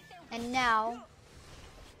 And now,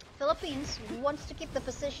 Philippines wants to keep the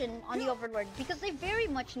position on the Overlord because they very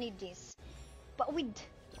much need this. But with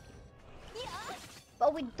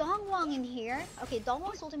Dong Wang in here, okay, Dong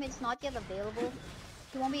Wang's ultimate is not yet available.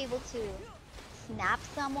 He won't be able to snap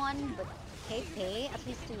someone, but pay at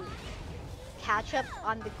least to catch up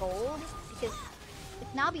on the gold because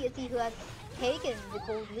it's now BSE who has taken the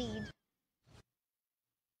gold lead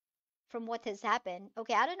from what has happened.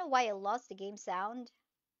 Okay, I don't know why I lost the game sound,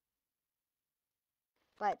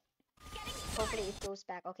 but hopefully it goes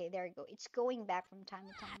back. Okay, there you go. It's going back from time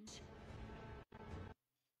to time.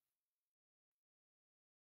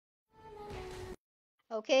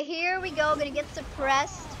 Okay, here we go. Gonna get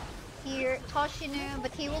suppressed here, Toshinu,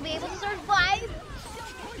 but he will be able to survive.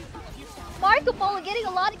 Marco Polo getting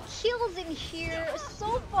a lot of kills in here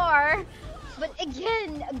so far, but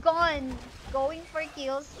again, Gon going for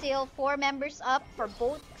kills. Still 4 members up for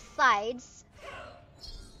both sides.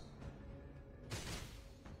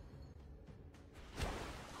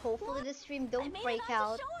 Hopefully the stream don't break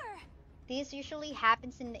out. This usually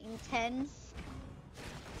happens in the intense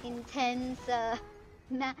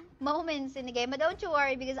moments in the game, but don't you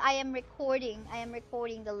worry because I am recording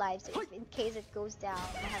the live, so if in case it goes down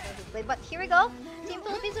I have a replay. But here we go. Team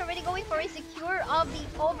Philippines already going for a secure of the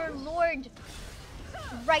Overlord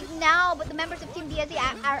right now, but the members of Team BSE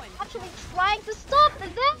are actually trying to stop the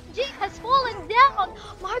Jing has fallen down.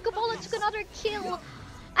 Marco Polo took another kill,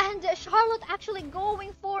 and Charlotte actually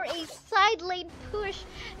going for a side lane push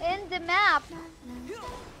in the map.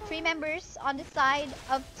 3 members on the side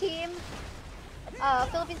of Team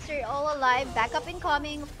Philippines are all alive. Backup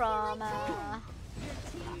incoming from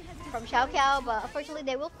Xiao, but unfortunately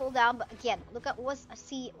they will fall down. But again, look at what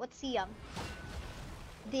Siang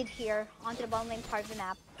did here onto the bottom lane part of the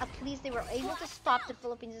map. At least they were able to stop the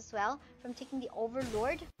Philippines as well from taking the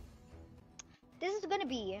Overlord. This is gonna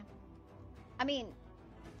be, I mean,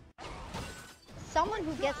 someone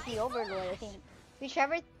who gets the Overlord, I think.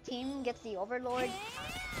 Whichever team gets the Overlord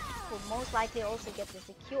will most likely also get the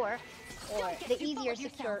secure, or the easier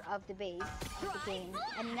secure of the base of the game.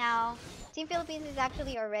 And now, Team Philippines is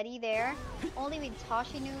actually already there, only with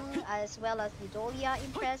Toshinu as well as Lidolia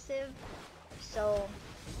impressive. So,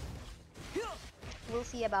 we'll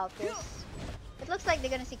see about this. It looks like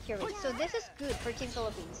they're gonna secure it. So this is good for Team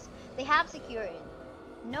Philippines. They have secured it.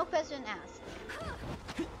 No question asked.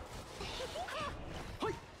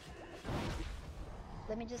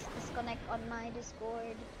 Let me just disconnect on my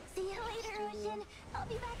Discord. See you later, Roshan. I'll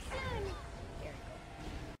be back soon.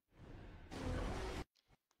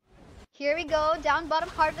 Here we go, down bottom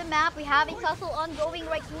part of the map. We have a tussle ongoing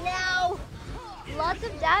right now. Lots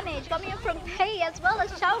of damage coming in from Pei as well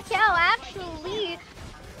as Xiao Kao actually.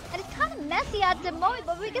 And it's kind of messy at the moment,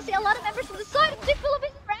 but we can see a lot of members from the side of the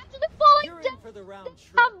Philippines are actually falling You're in down. for the round, They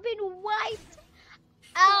Shrew. have been wiped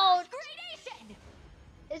out. Gradation!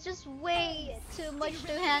 It's just way too much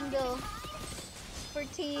to handle for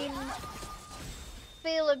Team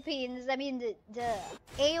Philippines. I mean, the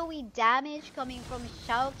AoE damage coming from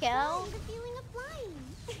Xiao Kao. The feeling of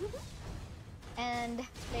flying. And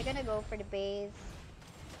they're gonna go for the base.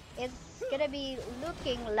 It's gonna be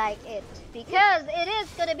looking like it because it is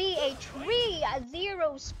gonna be a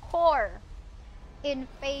 3-0 score in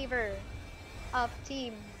favor of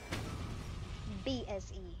Team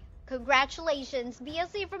BSE. Congratulations,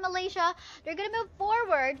 BSE from Malaysia. They're gonna move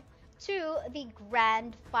forward to the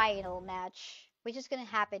grand final match, which is gonna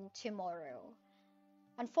happen tomorrow.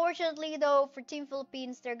 Unfortunately, though, for Team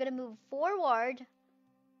Philippines, they're gonna move forward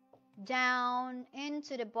down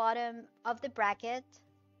into the bottom of the bracket.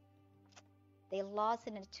 They lost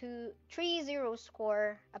in a 3-0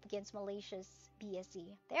 score up against Malaysia's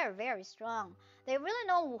BSE. They are very strong. They really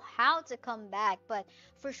know how to come back, but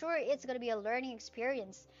for sure it's going to be a learning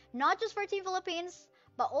experience. Not just for Team Philippines,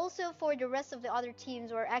 but also for the rest of the other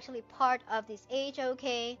teams who are actually part of this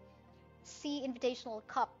HoK C Invitational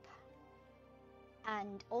Cup.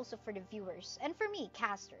 And also for the viewers. And for me,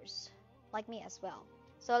 casters. Like me as well.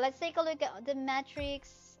 So let's take a look at the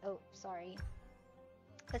metrics. Oh, sorry.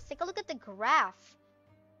 Let's take a look at the graph.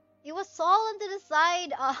 It was all on the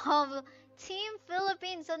side of Team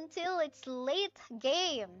Philippines until its late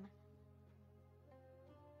game.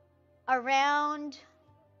 Around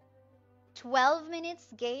 12 minutes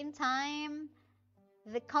game time,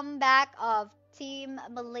 the comeback of Team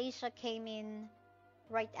Malaysia came in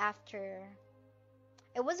right after.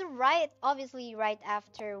 It was obviously right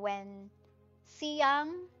after when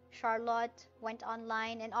Siang, Charlotte went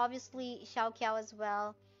online, and obviously Xiao Kiao as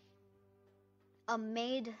well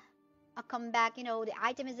made a comeback. You know, the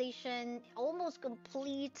itemization almost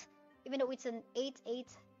complete, even though it's an 8-8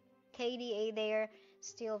 KDA there,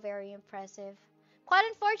 still very impressive. Quite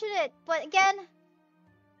unfortunate, but again,